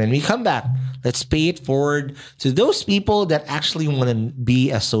break. And when we come back, let's pay it forward to those people that actually want to be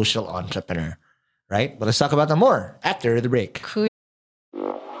a social entrepreneur, right? But let's talk about them more after the break. Cool.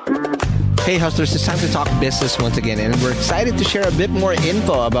 Hey hustlers, it's time to talk business once again, and we're excited to share a bit more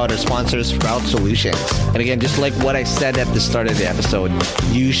info about our sponsor, Sprout Solutions. And again, just like what I said at the start of the episode,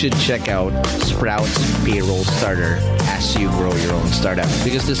 you should check out Sprout's Payroll Starter as you grow your own startup.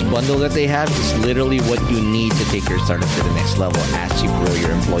 Because this bundle that they have is literally what you need to take your startup to the next level as you grow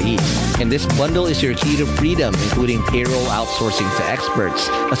your employees. And this bundle is your key to freedom, including payroll outsourcing to experts,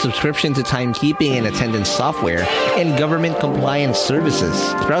 a subscription to timekeeping and attendance software, and government compliance services.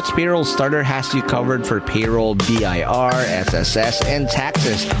 Sprout's Payroll Starter Starter has you covered for payroll, BIR, SSS, and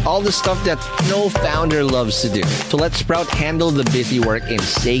taxes. All the stuff that no founder loves to do. So let Sprout handle the busy work and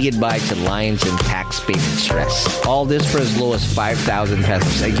say goodbye to lines and tax payment stress. All this for as low as 5,000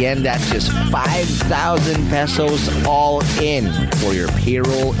 pesos. Again, that's just 5,000 pesos all in for your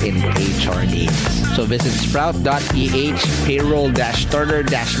payroll and HR needs. So visit sprout.ph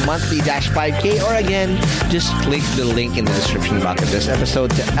payroll-starter-monthly-5K, or again, just click the link in the description box of this episode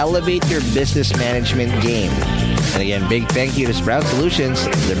to elevate your business management game. And again, big thank you to Sprout Solutions,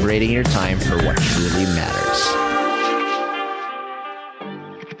 liberating your time for what truly matters.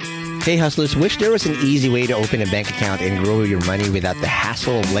 Hey hustlers, wish there was an easy way to open a bank account and grow your money without the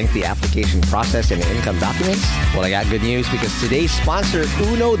hassle of lengthy application process and income documents? Well, I got good news because today's sponsor,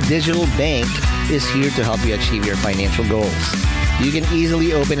 Uno Digital Bank, is here to help you achieve your financial goals. You can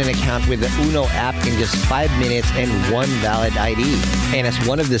easily open an account with the Uno app in just 5 minutes and one valid ID. And as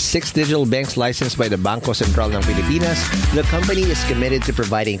one of the 6 digital banks licensed by the Bangko Sentral ng Pilipinas, the company is committed to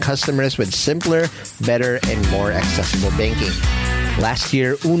providing customers with simpler, better, and more accessible banking. Last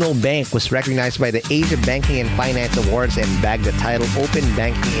year, Uno Bank was recognized by the Asia Banking and Finance Awards and bagged the title Open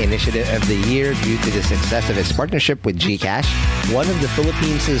Banking Initiative of the Year due to the success of its partnership with GCash, one of the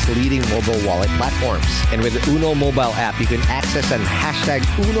Philippines' leading mobile wallet platforms. And with the Uno mobile app, you can access an hashtag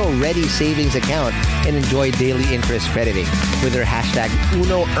Uno Ready savings account and enjoy daily interest crediting. With their hashtag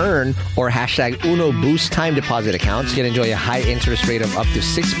Uno Earn or hashtag Uno Boost time deposit accounts, you can enjoy a high interest rate of up to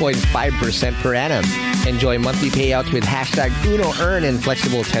 6.5% per annum. Enjoy monthly payouts with hashtag Uno Earn and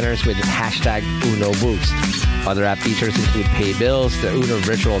flexible tenors with hashtag Uno Boost. Other app features include pay bills, the Uno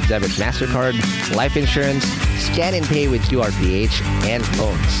Virtual Debit MasterCard, life insurance, scan and pay with QRPH, and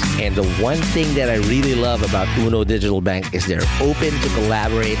phones. And the one thing that I really love about Uno Digital Bank is they're open to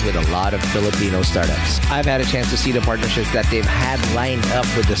collaborate with a lot of Filipino startups. I've had a chance to see the partnerships that they've had lined up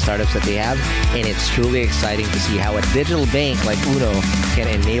with the startups that they have, and it's truly exciting to see how a digital bank like Uno can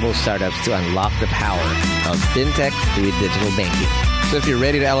enable startups to unlock the power of fintech through digital banking. So if you're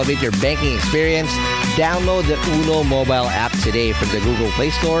ready to elevate your banking experience, download the Uno mobile app today from the Google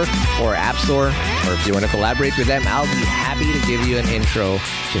Play Store or App Store. Or if you want to collaborate with them, I'll be happy to give you an intro.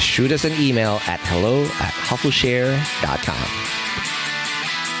 Just shoot us an email at hello@hustleshare.com.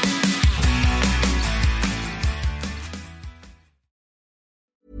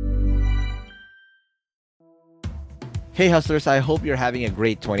 Hey hustlers, I hope you're having a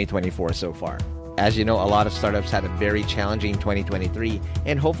great 2024 so far. As you know, a lot of startups had a very challenging 2023,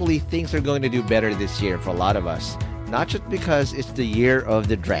 and hopefully things are going to do better this year for a lot of us. Not just because it's the year of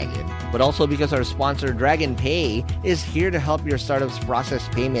the dragon, but also because our sponsor Dragon Pay is here to help your startups process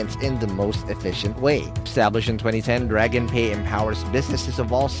payments in the most efficient way. Established in 2010, Dragon Pay empowers businesses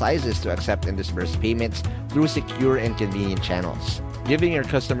of all sizes to accept and disburse payments through secure and convenient channels, giving your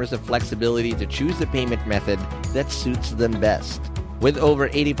customers the flexibility to choose the payment method that suits them best. With over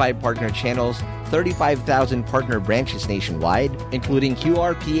 85 partner channels, 35,000 partner branches nationwide, including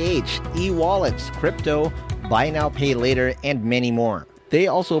QRPH, e-wallets, crypto, buy now, pay later, and many more. They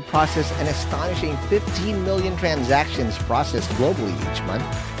also process an astonishing 15 million transactions processed globally each month.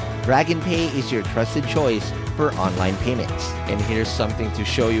 Dragon Pay is your trusted choice for online payments. And here's something to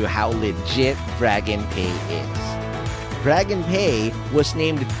show you how legit Dragon Pay is. Dragon Pay was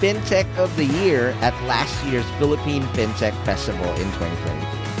named FinTech of the Year at last year's Philippine FinTech Festival in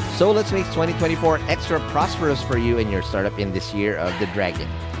 2023. So let's make 2024 extra prosperous for you and your startup in this year of the dragon.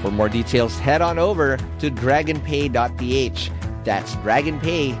 For more details, head on over to dragonpay.ph. That's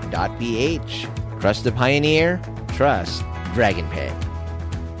dragonpay.ph. Trust the pioneer. Trust Dragon Pay.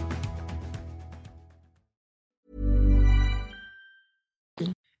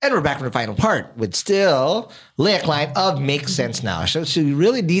 And we're back for the final part with still Leah Klein of Make Sense Now. So she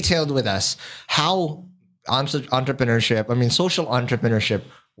really detailed with us how social entrepreneurship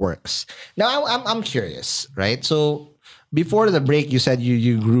works. Now, I'm curious, right? So before the break, you said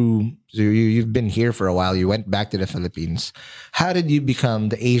you grew, you've been here for a while. You went back to the Philippines. How did you become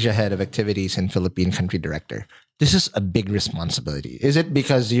the Asia head of activities and Philippine country director? This is a big responsibility. Is it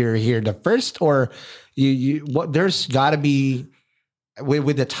because you're here the first, or there's got to be...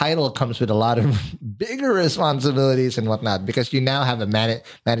 With the title comes with a lot of bigger responsibilities and whatnot, because you now have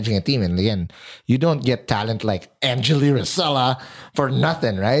managing a team. And again, you don't get talent like Angeli Rosella for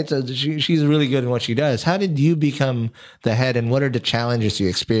nothing, right? So she's really good in what she does. How did you become the head, and what are the challenges you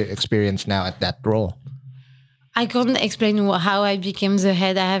experience now at that role? I can't explain how I became the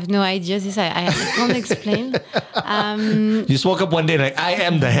head. I have no idea. I can't explain. You just woke up one day like, I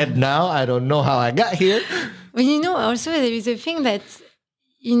am the head now. I don't know how I got here. Well, also there is a thing that,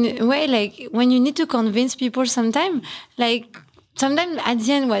 in a way, like when you need to convince people sometimes, like sometimes at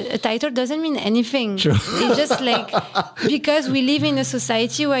the end, a title doesn't mean anything. True. It's just like, because we live in a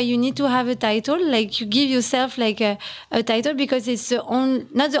society where you need to have a title, like you give yourself like a title because it's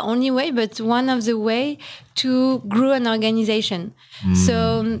not the only way, but one of the way to grow an organization.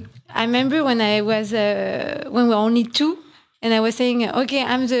 So I remember when I was, when we were only two, and I was saying, okay,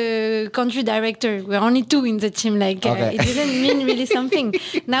 I'm the country director. We're only two in the team. Like, it doesn't mean really something.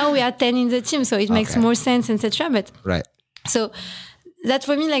 Now we are 10 in the team, so it makes more sense, etc. But so that's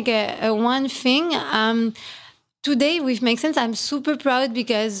for me like a one thing. Today with Make Sense, I'm super proud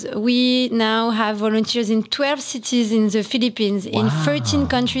because we now have volunteers in 12 cities in the Philippines, in 13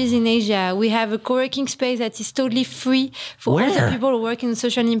 countries in Asia. We have a co-working space that is totally free for all the people who work in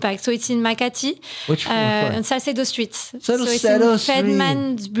social impact. So it's in Makati, on Salcedo Street. So it's in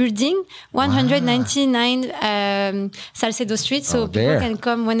Fedman's building, 199 Salcedo Street. So people can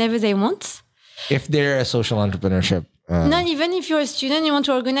come whenever they want. If they're a social entrepreneurship. Not even if you're a student, you want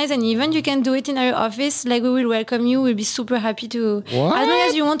to organize an event, you can do it in our office. Like, we will welcome you. We'll be super happy to. As long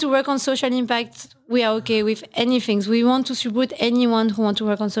as you want to work on social impact, we are okay with anything. We want to support anyone who wants to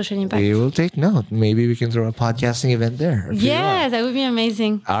work on social impact. We will take note. Maybe we can throw a podcasting event there. Yeah, that would be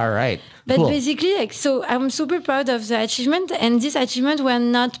amazing. All right. But basically, like, so I'm super proud of the achievement, and this achievement were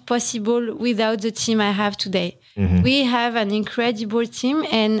not possible without the team I have today. We have an incredible team,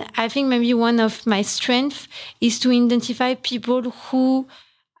 and I think maybe one of my strengths is to identify people who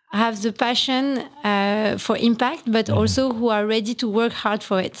have the passion for impact, but also who are ready to work hard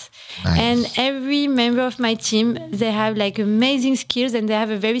for it. Nice. And every member of my team, they have like amazing skills, and they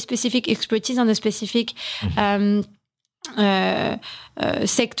have a very specific expertise on a specific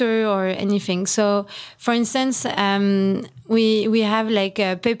sector or anything. So, for instance, we have like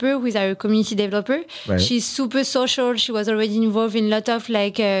Pepper, who is our community developer. She's super social. She was already involved in a lot of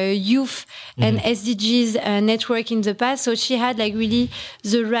like youth and SDGs network in the past. So she had like really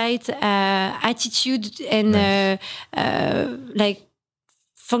the right attitude and like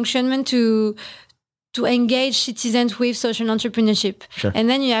functionment to engage citizens with social entrepreneurship. And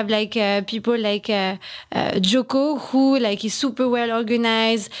then you have like people like Joko, who like is super well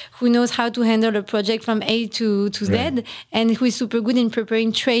organized, who knows how to handle a project from A to Z, and who is super good in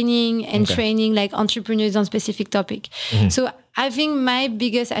preparing training and training like entrepreneurs on specific topic. So I think my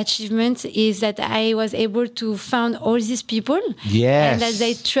biggest achievement is that I was able to found all these people, and that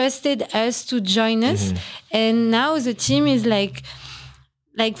they trusted us to join us. And now the team is like,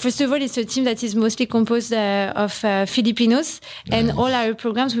 first of all, it's a team that is mostly composed of Filipinos, and all our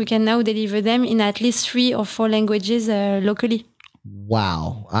programs, we can now deliver them in at least 3 or 4 languages locally.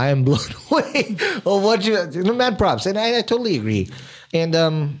 Wow. I am blown away. Mad props. And I totally agree. And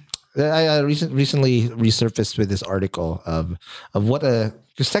I recently resurfaced with this article of what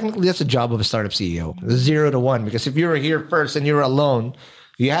because technically that's the job of a startup CEO, 0 to 1. Because if you're here first and you're alone,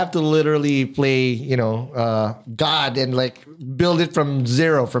 you have to literally play, God and like build it from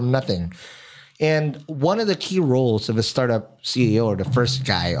zero, from nothing. And one of the key roles of a startup CEO, or the first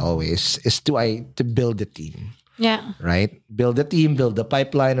guy always, is to build a team. Yeah. Right? Build a team, build the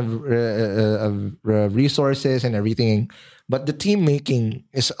pipeline of resources and everything. But the team making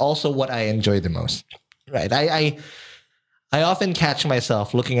is also what I enjoy the most. Right? I often catch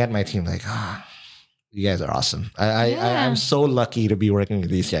myself looking at my team like, you guys are awesome. I'm so lucky to be working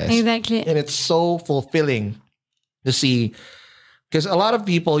with these guys. Exactly. And it's so fulfilling to see, because a lot of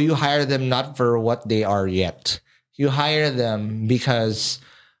people, you hire them not for what they are yet. You hire them because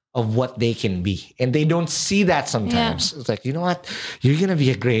of what they can be. And they don't see that sometimes. It's like, you know what? You're going to be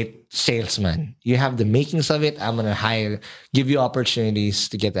a great salesman. You have the makings of it. I'm going to give you opportunities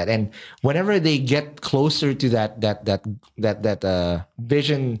to get that. And whenever they get closer to that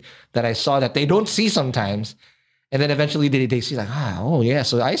vision that I saw that they don't see sometimes, and then eventually they see like,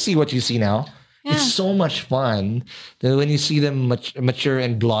 so I see what you see now. Yeah. It's so much fun that when you see them mature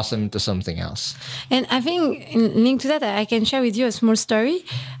and blossom into something else. And I think, linked to that, I can share with you a small story.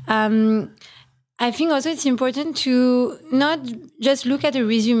 I think also it's important to not just look at a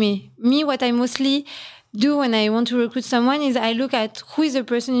resume. Me, what I mostly do when I want to recruit someone is I look at who is the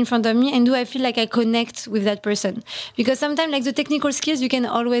person in front of me, and do I feel like I connect with that person? Because sometimes like the technical skills, you can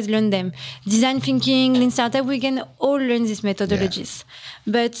always learn them. Design thinking, lean startup, we can all learn these methodologies.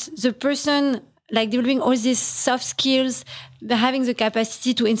 Yeah. But the person like developing all these soft skills, having the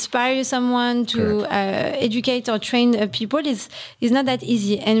capacity to inspire someone, to educate or train people is not that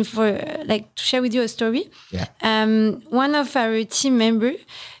easy. And for like to share with you a story, one of our team member,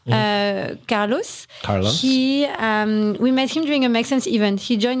 Carlos, he we met him during a Make Sense event.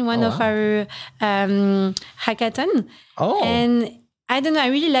 He joined one of our hackathon, and I don't know, I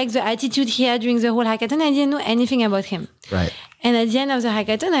really liked the attitude he had during the whole hackathon. I didn't know anything about him. Right. And at the end of the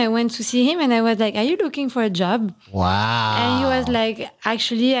hackathon, I went to see him and I was like, are you looking for a job? Wow. And he was like,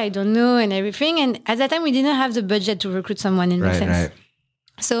 actually, I don't know and everything. And at that time, we didn't have the budget to recruit someone in Make Sense. Right.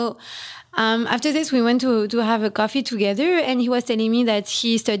 So after this, we went to have a coffee together, and he was telling me that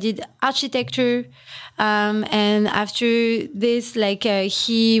he studied architecture. And after this,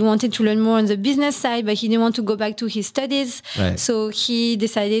 he wanted to learn more on the business side, but he didn't want to go back to his studies. Right. So he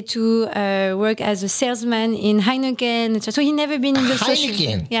decided to work as a salesman in Heineken. So he never been in the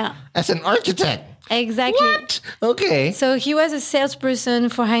Heineken? Yeah. As an architect? Exactly. What? Okay. So he was a salesperson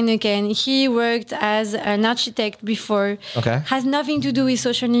for Heineken. He worked as an architect before. Okay. Has nothing to do with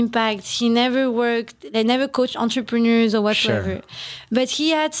social impact. He never never coached entrepreneurs or whatsoever. Sure. But he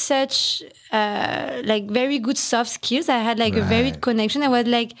had such very good soft skills. I had a very good connection. I was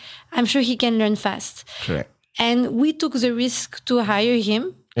like, I'm sure he can learn fast. Correct. And we took the risk to hire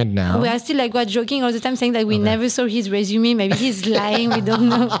him. And now? We are still joking all the time, saying that we never saw his resume. Maybe he's lying. We don't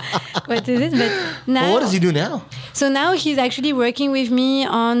know what is it. But now, Well, what does he do now? So now he's actually working with me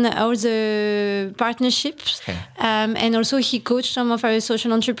on all the partnerships. Okay. And also he coached some of our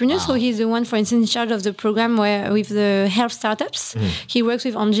social entrepreneurs. Wow. So he's the one, for instance, in charge of the program with the health startups. He works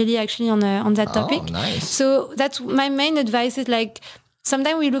with Angeli actually on that topic. Oh, nice. So that's my main advice is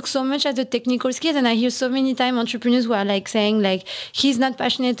sometimes we look so much at the technical skills, and I hear so many times entrepreneurs who are saying he's not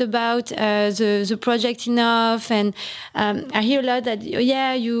passionate about the project enough, and I hear a lot that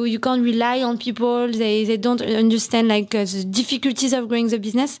you can't rely on people, they don't understand the difficulties of growing the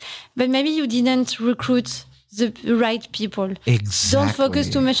business, but maybe you didn't recruit the right people. Exactly. Don't focus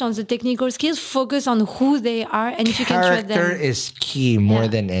too much on the technical skills. Focus on who they are, and if you can trust them. Character is key more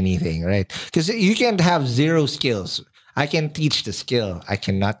than anything, right? Because you can't have zero skills. I can teach the skill. I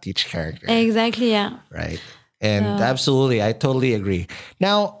cannot teach character. Exactly, yeah. Right. And absolutely, I totally agree.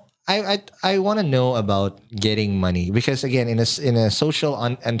 Now, I want to know about getting money, because again, in a social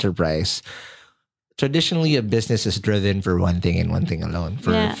enterprise, traditionally a business is driven for one thing and one thing alone,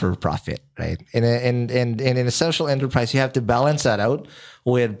 for profit, right? And in a social enterprise, you have to balance that out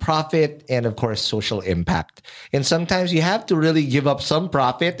with profit and, of course, social impact. And sometimes you have to really give up some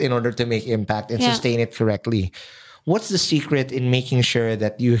profit in order to make impact and sustain it correctly. What's the secret in making sure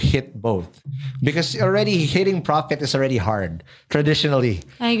that you hit both? Because already hitting profit is already hard, traditionally.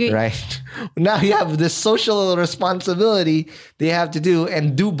 I agree. Right? Now you have this social responsibility they have to do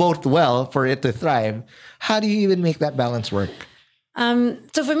and do both well for it to thrive. How do you even make that balance work?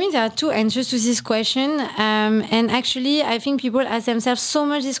 So for me, there are two answers to this question. And actually, I think people ask themselves so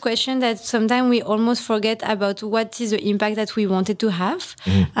much this question that sometimes we almost forget about what is the impact that we wanted to have.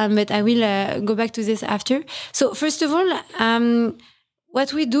 But I will go back to this after. So first of all,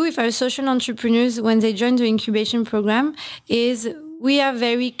 what we do with our social entrepreneurs when they join the incubation program is we are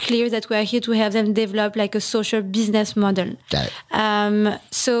very clear that we are here to help them develop a social business model. Got it.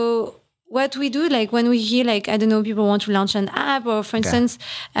 So what we do, when we hear, I don't know, people want to launch an app, or for instance,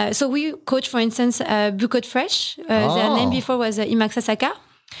 so we coach, for instance, Bucket Fresh. Their name before was Imaxa Saka.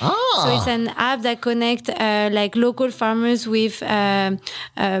 So it's an app that connects local farmers with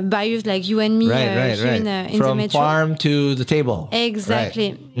buyers like you and me here in the From metro. farm to the table.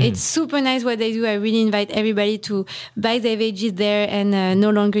 Exactly. It's super nice what they do. I really invite everybody to buy their veggies there and no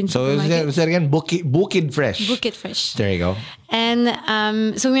longer in supermarket. So is that again Bucket Fresh? Bucket Fresh. There you go. And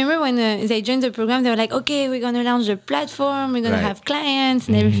so remember when they joined the program, they were like, okay, we're going to launch the platform. We're going to have clients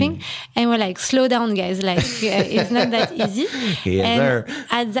and everything. And we're like, slow down, guys. It's not that easy. Yes, and sir.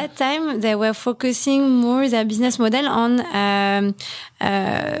 at that time, they were focusing more their business model on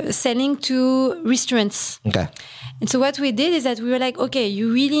selling to restaurants. Okay. And so what we did is that we were like, okay,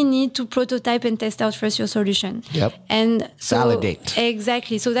 you really need to prototype and test out first your solution. Yep. And so, validate.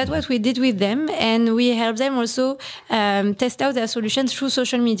 Exactly. So that's what we did with them. And we helped them also test out their solutions through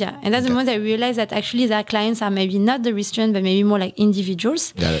social media. And that's the moment I realized that actually their clients are maybe not the restaurant, but maybe more like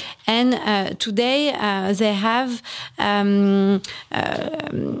individuals. Got it. And today they have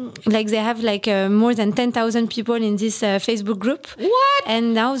more than 10,000 people in this Facebook group. What?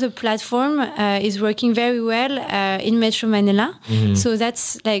 And now the platform is working very well in Metro Manila. So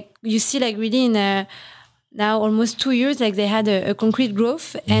that's you see really in now almost 2 years, they had a concrete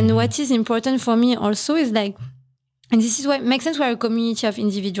growth. And what is important for me also is and this is what makes sense, we're a community of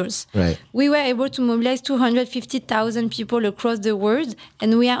individuals. Right. We were able to mobilize 250,000 people across the world,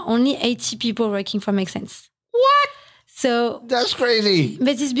 and we are only 80 people working for Make Sense. What? So that's crazy.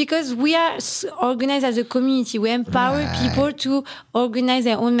 But it's because we are organized as a community. We empower people to organize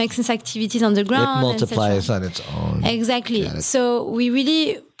their own Make Sense activities on the ground. It multiplies on its own. Exactly. So we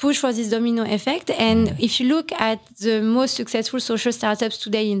really push for this domino effect. And if you look at the most successful social startups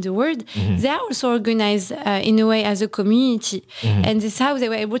today in the world, they are also organized in a way as a community. And this is how they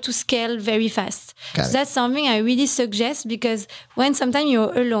were able to scale very fast. So that's something I really suggest, because when sometimes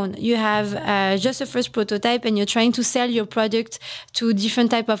you're alone, you have just a first prototype and you're trying to sell your product to different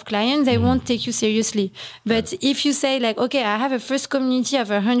type of clients, they won't take you seriously. But if you say like, okay, I have a first community of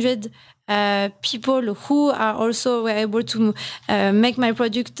 100 people who are also were able to make my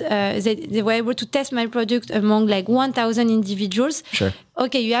product, they were able to test my product among like 1,000 individuals. Sure.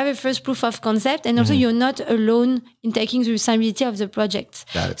 Okay, you have a first proof of concept, and also you're not alone in taking the responsibility of the project.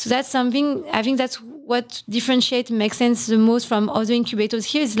 Got it. So that's something, I think that's what differentiates Make Sense the most from other incubators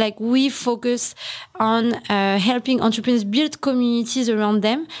here, is like we focus on helping entrepreneurs build communities around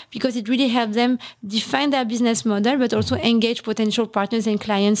them, because it really helps them define their business model, but also engage potential partners and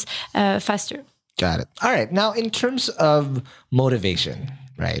clients faster. Got it. All right. Now, in terms of motivation,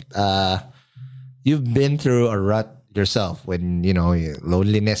 right? You've been through a rut yourself when,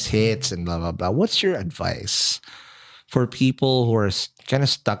 loneliness hits and blah, blah, blah. What's your advice for people who are kind of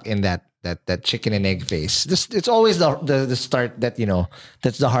stuck in that chicken and egg phase? It's always the start that,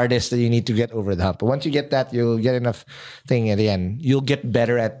 that's the hardest, that you need to get over the hump. But once you get that, you'll get enough thing at the end. You'll get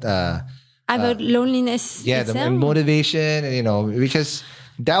better at... about loneliness itself? The motivation, and, because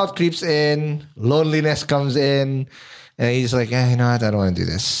doubt creeps in, loneliness comes in, and he's like, you know what, I don't want to do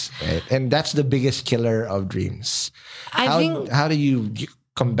this. Right? And that's the biggest killer of dreams. How do you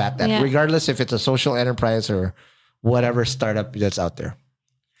combat that, regardless if it's a social enterprise or whatever startup that's out there?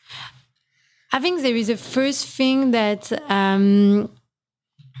 I think there is a first thing that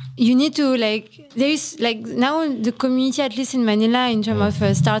you need to there is now the community, at least in Manila, in terms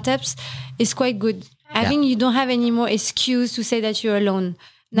of startups, is quite good. I think you don't have any more excuse to say that you're alone.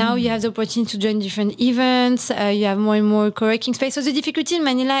 Now you have the opportunity to join different events. You have more and more co-working space. So the difficulty in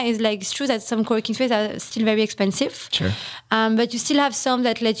Manila is it's true that some co-working spaces are still very expensive. Sure. But you still have some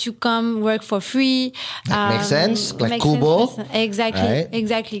that let you come work for free. That makes sense. Like Kubo. Exactly. Right?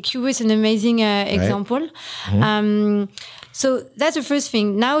 Exactly. Kubo is an amazing example. So that's the first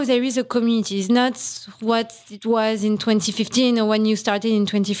thing. Now there is a community. It's not what it was in 2015 or when you started in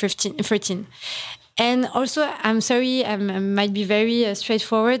 2013. And also, I'm sorry, I might be very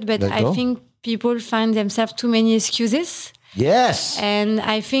straightforward, but I think people find themselves too many excuses. Yes. And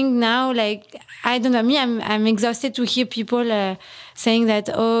I think now, I don't know, I'm exhausted to hear people saying that,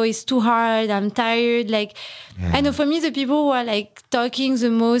 oh, it's too hard, I'm tired. I know for me, the people who are talking the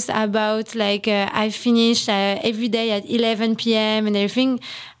most about I finish every day at 11 p.m. and everything,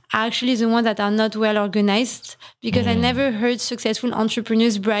 are actually the ones that are not well organized, because I never heard successful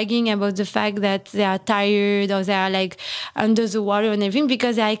entrepreneurs bragging about the fact that they are tired or they are under the water and everything,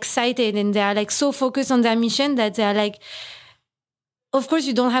 because they are excited and they are so focused on their mission that they are of course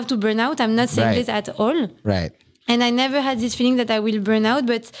you don't have to burn out. I'm not saying this at all. Right. And I never had this feeling that I will burn out,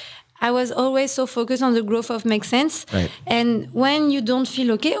 but I was always so focused on the growth of Make Sense. Right. And when you don't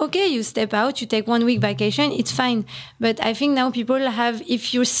feel okay, you step out, you take 1 week vacation, it's fine. But I think now people have,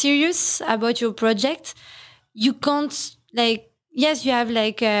 if you're serious about your project, you can't yes, you have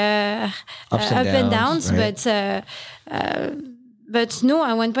ups and downs, right? But no,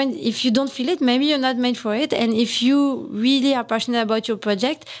 at one point, if you don't feel it, maybe you're not made for it. And if you really are passionate about your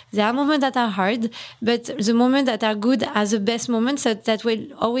project, there are moments that are hard, but the moments that are good are the best moments that will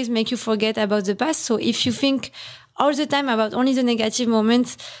always make you forget about the past. So if you think all the time about only the negative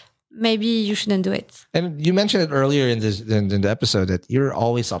moments, maybe you shouldn't do it. And you mentioned it earlier in the episode that you're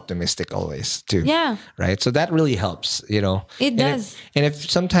always optimistic, always too. Yeah. Right. So that really helps, It does.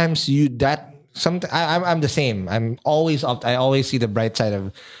 If sometimes I'm the same. I always see the bright side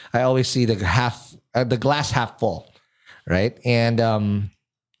of. I always see the glass half full, right? And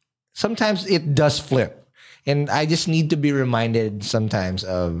sometimes it does flip, and I just need to be reminded sometimes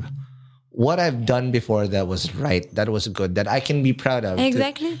of what I've done before that was right, that was good, that I can be proud of.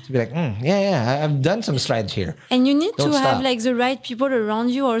 Exactly. To be I've done some strides here. And you need Don't to stop. have the right people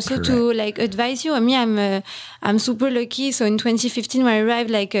around you also to advise you. I mean, I'm super lucky. So in 2015 when I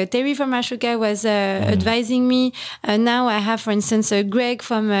arrived, Terry from Ashoka was advising me. Now I have, for instance, Greg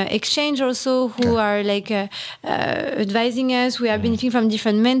from Exchange also, who are advising us. We are benefiting from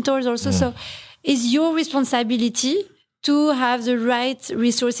different mentors also. So it's your responsibility to have the right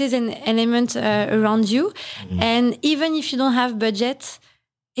resources and elements around you. And even if you don't have budget,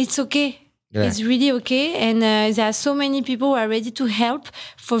 it's okay. Yeah. It's really okay. And there are so many people who are ready to help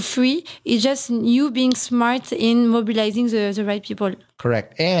for free. It's just you being smart in mobilizing the right people.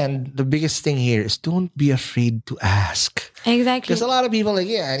 Correct. And the biggest thing here is don't be afraid to ask. Exactly. Because a lot of people are like,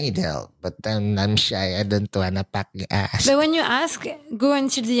 yeah, I need help, but then I'm shy. I don't want to pack the ass. But when you ask, go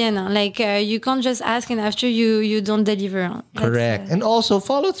until the end. Like you can't just ask and after you don't deliver. Correct. And also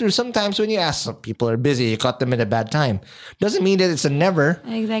follow through. Sometimes when you ask, some people are busy, you caught them at a bad time. Doesn't mean that it's a never.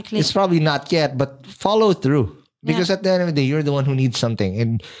 Exactly. It's probably not yet, but follow through. Because at the end of the day, you're the one who needs something.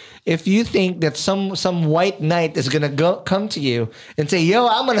 And if you think that some white knight is going to come to you and say, yo,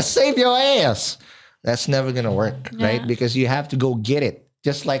 I'm going to save your ass, that's never going to work, right? Because you have to go get it.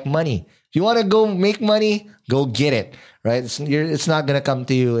 Just like money. If you want to go make money, go get it, right? It's not going to come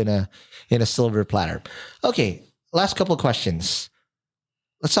to you in a silver platter. Okay, last couple of questions.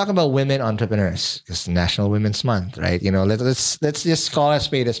 Let's talk about women entrepreneurs. It's National Women's Month, right? You know, let's just call a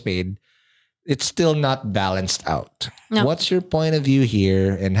spade a spade. It's still not balanced out. No. What's your point of view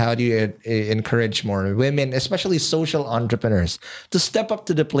here, and how do you encourage more women, especially social entrepreneurs, to step up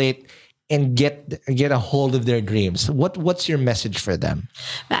to the plate and get a hold of their dreams? What's your message for them?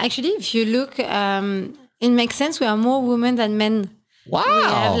 Actually, if you look, it makes sense. We are more women than men. Wow. We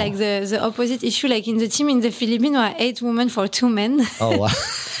have like the opposite issue. Like in the team in the Philippines, we are 8 women for 2 men. Oh, wow.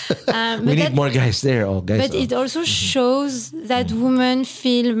 We need more guys there. Oh, guys. But it also shows that women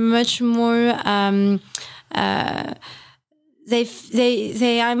feel much more.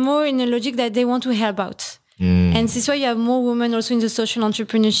 They are more in a logic that they want to help out. And this is why you have more women also in the social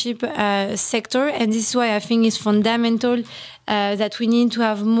entrepreneurship sector. And this is why I think it's fundamental that we need to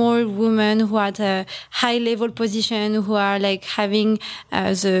have more women who are at a high level position, who are like having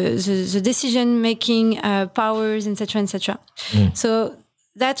the decision making powers, etc., etc. So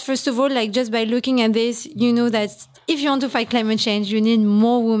that first of all, like just by looking at this, you know that if you want to fight climate change, you need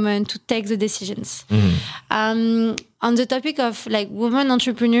more women to take the decisions. On the topic of like women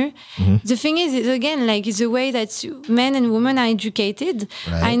entrepreneur, the thing is again, like it's the way that men and women are educated.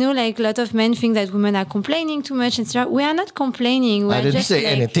 Right. I know like a lot of men think that women are complaining too much, etc. We are not complaining. I didn't say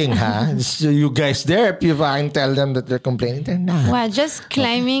anything, huh? It's you guys there, people, I can tell them that they're complaining. They're not. We're just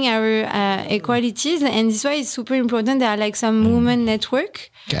climbing our equalities, and this is why it's super important. There are like some women network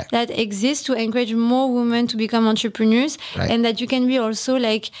that exist to encourage more women to become entrepreneurs, and that you can be also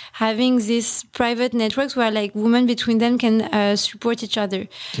like having these private networks where like women between them can support each other.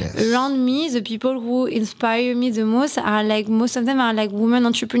 Yes. Around me, the people who inspire me the most are like, most of them are like women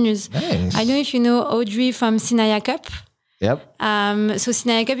entrepreneurs. Nice. I don't know if you know Audrey from Sinaya Cup. Yep. So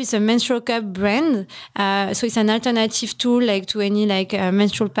Sinaya Cup is a menstrual cup brand. So it's an alternative tool like to any like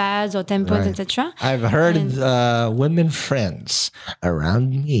menstrual pads or tampons, etc. I've heard women friends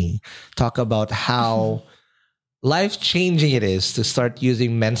around me talk about how life-changing it is to start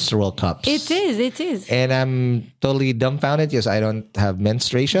using menstrual cups. It is. And I'm totally dumbfounded because I don't have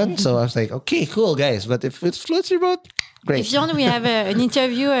menstruation. So I was like, okay, cool, guys. But if it floats your boat, great. If you want, we have an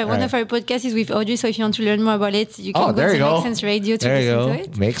interview. One of our podcasts is with Audrey. So if you want to learn more about it, you can go to Make Sense Radio to listen to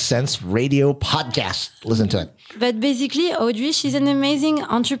it. Make Sense Radio podcast. Listen to it. But basically, Audrey, she's an amazing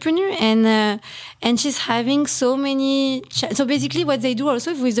entrepreneur, and she's having so many. So basically, what they do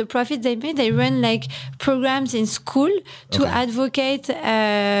also with the profit they made, they run like programs in school to advocate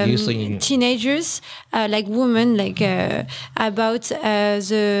teenagers, like women, like about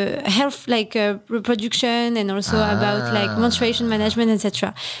the health, like reproduction, and also about like menstruation management,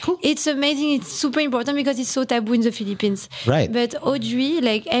 etc. Cool. It's amazing. It's super important because it's so taboo in the Philippines. Right. But Audrey,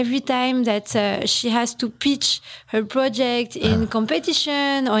 like every time that she has to pitch her project in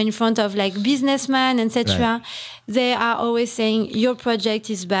competition or in front of like businessmen, etc., they are always saying your project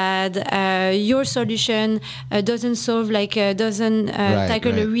is bad, your solution doesn't solve like doesn't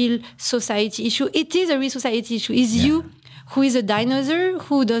tackle a real society issue. It is a real society issue. It's you who is a dinosaur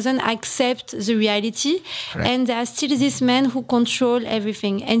who doesn't accept the reality. Correct. And there are still these men who control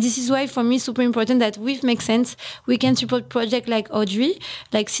everything. And this is why, for me, it's super important that with Make Sense, we can support projects like Audrey,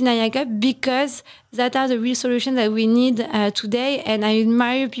 like Sinaya Cup, because that are the real solutions that we need today. And I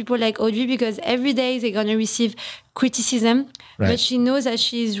admire people like Audrey because every day they're going to receive criticism, but she knows that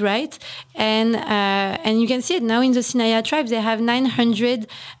she is right. And you can see it now in the Sinaya tribe. They have 900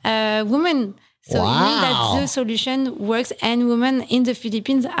 women. So it means that the solution works, and women in the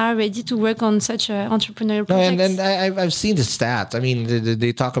Philippines are ready to work on such entrepreneurial projects. No, and I've seen the stats. I mean,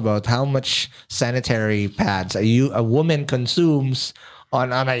 they talk about how much sanitary pads a woman consumes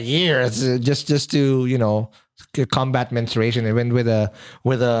on a year, just to combat menstruation. And with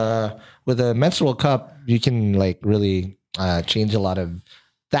a menstrual cup, you can like really change a lot of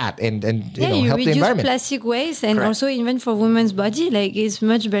that and you help the environment. Reduce plastic waste, and also even for women's body, like it's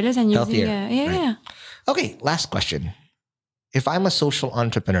much better than healthier. using. Okay, last question. if I'm a social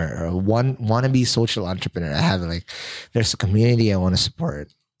entrepreneur or a wannabe social entrepreneur, I have there's a community I want to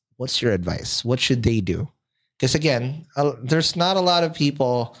support. What's your advice? What should they do? Because again, there's not a lot of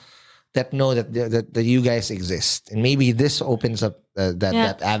people that know that you guys exist, and maybe this opens up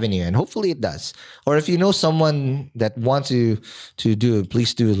that avenue, and hopefully it does. Or if you know someone that wants to do,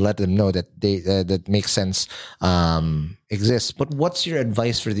 please do let them know that that makes sense exists. But what's your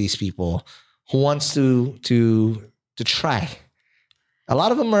advice for these people who wants to try? A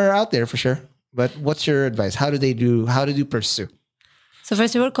lot of them are out there for sure, but what's your advice? How do they pursue? So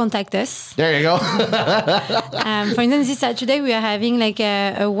first of all, contact us. There you go. For instance, this Saturday we are having like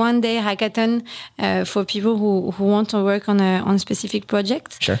a one-day hackathon for people who want to work on a specific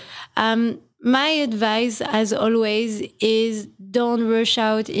project. Sure. My advice, as always, is don't rush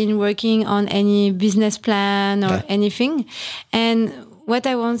out in working on any business plan or anything. And what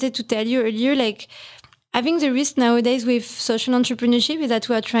I wanted to tell you earlier, like, I think the risk nowadays with social entrepreneurship is that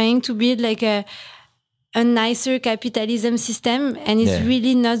we are trying to build like a nicer capitalism system, and it's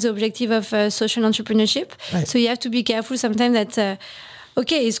really not the objective of social entrepreneurship. Right. So you have to be careful sometimes that,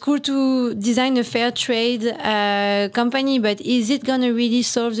 okay, it's cool to design a fair trade company, but is it going to really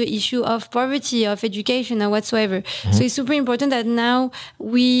solve the issue of poverty, of education, or whatsoever? Mm-hmm. So it's super important that now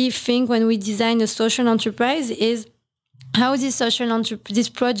we think when we design a social enterprise is how this this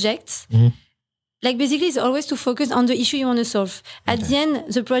project like basically it's always to focus on the issue you want to solve. At the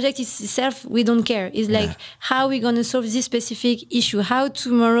end, the project itself, we don't care. It's like how we're going to solve this specific issue. How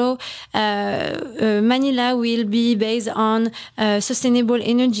tomorrow Manila will be based on sustainable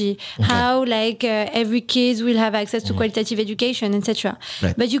energy. How like every kid will have access to qualitative education, etc.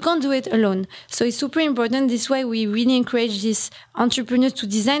 Right. But you can't do it alone. So it's super important. This way we really encourage these entrepreneurs to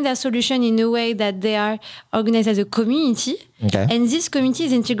design their solution in a way that they are organized as a community. Okay. And this community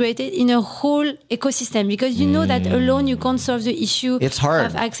is integrated in a whole ecosystem, because you know that alone you can't solve the issue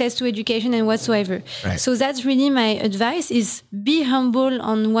of access to education and whatsoever. Right. So that's really my advice, is be humble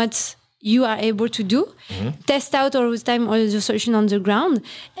on what you are able to do, test out all the time all the solution on the ground,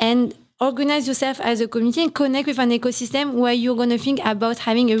 and organize yourself as a community and connect with an ecosystem where you're going to think about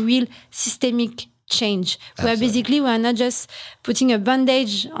having a real systemic change. Where basically we are not just putting a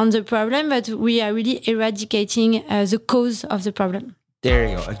bandage on the problem, but we are really eradicating the cause of the problem. There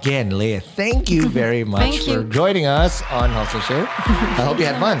you go. Again, Leah, thank you very much for joining us on Hustle Share. I hope you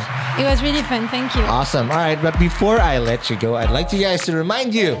had fun. It was really fun. Thank you. Awesome. All right. But before I let you go, I'd like you guys to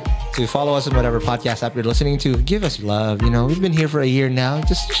remind you to follow us on whatever podcast app you're listening to. Give us love. You know, we've been here for a year now.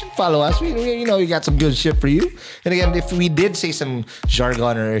 Just follow us. We got some good shit for you. And again, if we did say some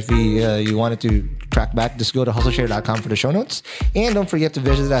jargon, or if you wanted to track back, just go to hustleshare.com for the show notes. And don't forget to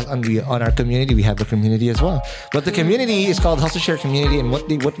visit us on our community. We have a community as well. But the community is called Hustle Share Community. And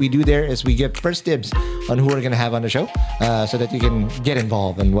what we do there is we give first dibs on who we're going to have on the show, so that you can get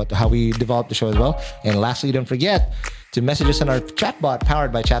involved in how we develop the show as well. And lastly, don't forget to message us on our chatbot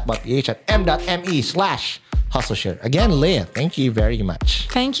powered by ChatbotPH at m.me/hustleshare. Again, Leah, thank you very much.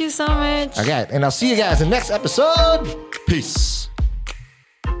 Thank you so much. Okay, and I'll see you guys in the next episode. Peace.